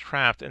themselves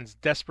trapped and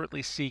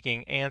desperately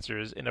seeking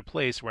answers in a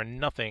place where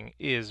nothing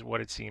is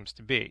what it seems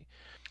to be.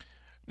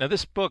 Now,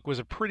 this book was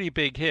a pretty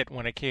big hit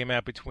when it came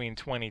out between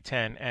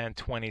 2010 and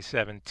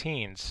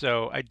 2017,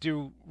 so I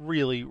do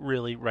really,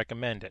 really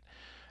recommend it.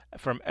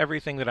 From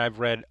everything that I've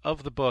read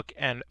of the book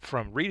and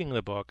from reading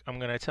the book, I'm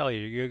going to tell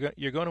you,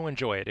 you're going to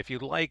enjoy it. If you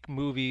like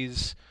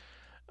movies,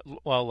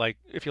 well, like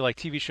if you like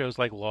TV shows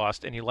like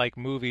Lost and you like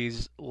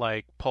movies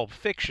like Pulp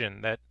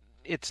Fiction, that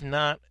it's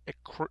not a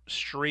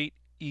straight,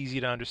 easy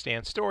to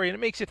understand story, and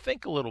it makes you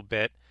think a little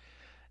bit.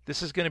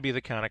 This is going to be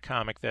the kind of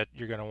comic that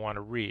you're going to want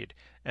to read.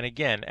 And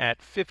again,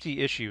 at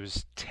 50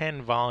 issues,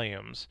 10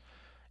 volumes,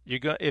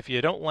 if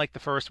you don't like the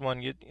first one,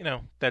 you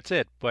know, that's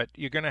it. But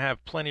you're going to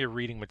have plenty of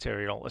reading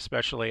material,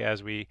 especially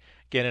as we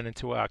get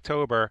into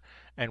October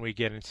and we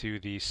get into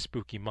the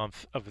spooky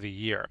month of the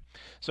year.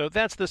 So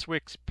that's this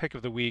week's pick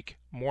of the week,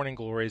 Morning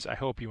Glories. I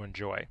hope you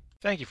enjoy.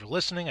 Thank you for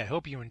listening. I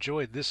hope you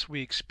enjoyed this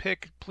week's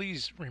pick.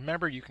 Please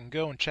remember you can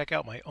go and check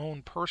out my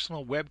own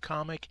personal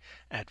webcomic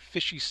at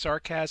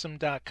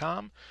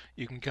fishysarcasm.com.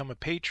 You can become a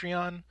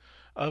Patreon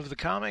of the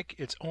comic.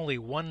 It's only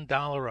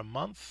 $1 a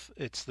month.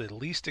 It's the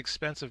least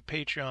expensive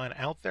Patreon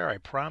out there. I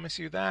promise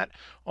you that.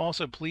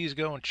 Also, please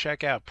go and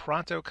check out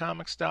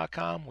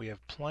prontocomics.com. We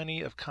have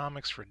plenty of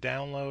comics for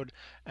download.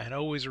 And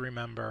always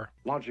remember,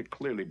 logic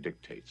clearly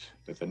dictates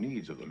that the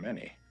needs of the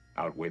many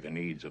outweigh the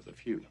needs of the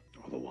few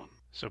or the one.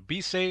 So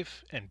be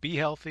safe and be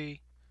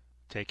healthy.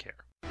 Take care.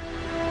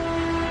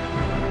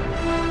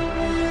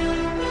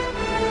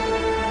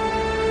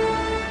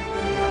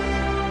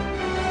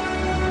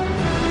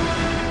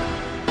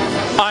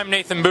 I'm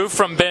Nathan Booth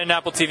from Ben and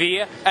Apple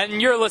TV,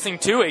 and you're listening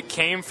to It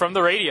Came From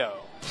the Radio.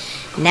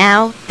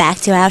 Now, back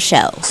to our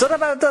show. So that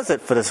about does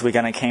it for this week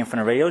on It Came From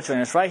the Radio. Join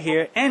us right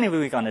here and every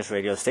week on this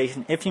radio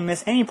station. If you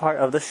miss any part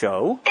of the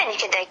show, then you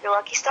can thank your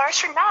lucky stars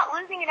for not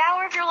losing an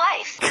hour of your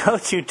life. Go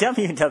to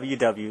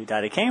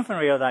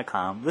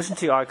www.itcamefromradio.com. Listen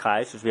to the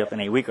archives, which will be up in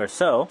a week or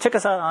so. Check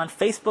us out on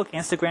Facebook,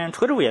 Instagram,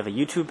 Twitter. We have a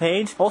YouTube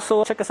page.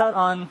 Also, check us out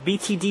on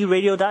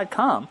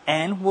btdradio.com.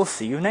 And we'll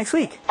see you next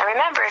week. And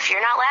remember, if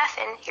you're not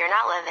laughing, you're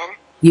not living.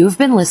 You've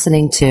been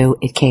listening to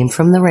It Came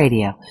From the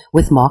Radio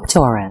with Mark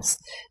Torres.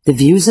 The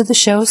views of the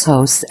show's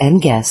hosts and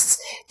guests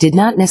did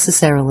not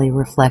necessarily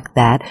reflect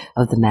that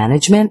of the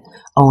management,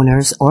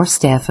 owners, or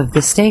staff of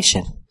the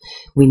station.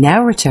 We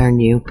now return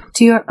you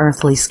to your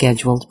earthly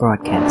scheduled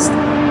broadcast.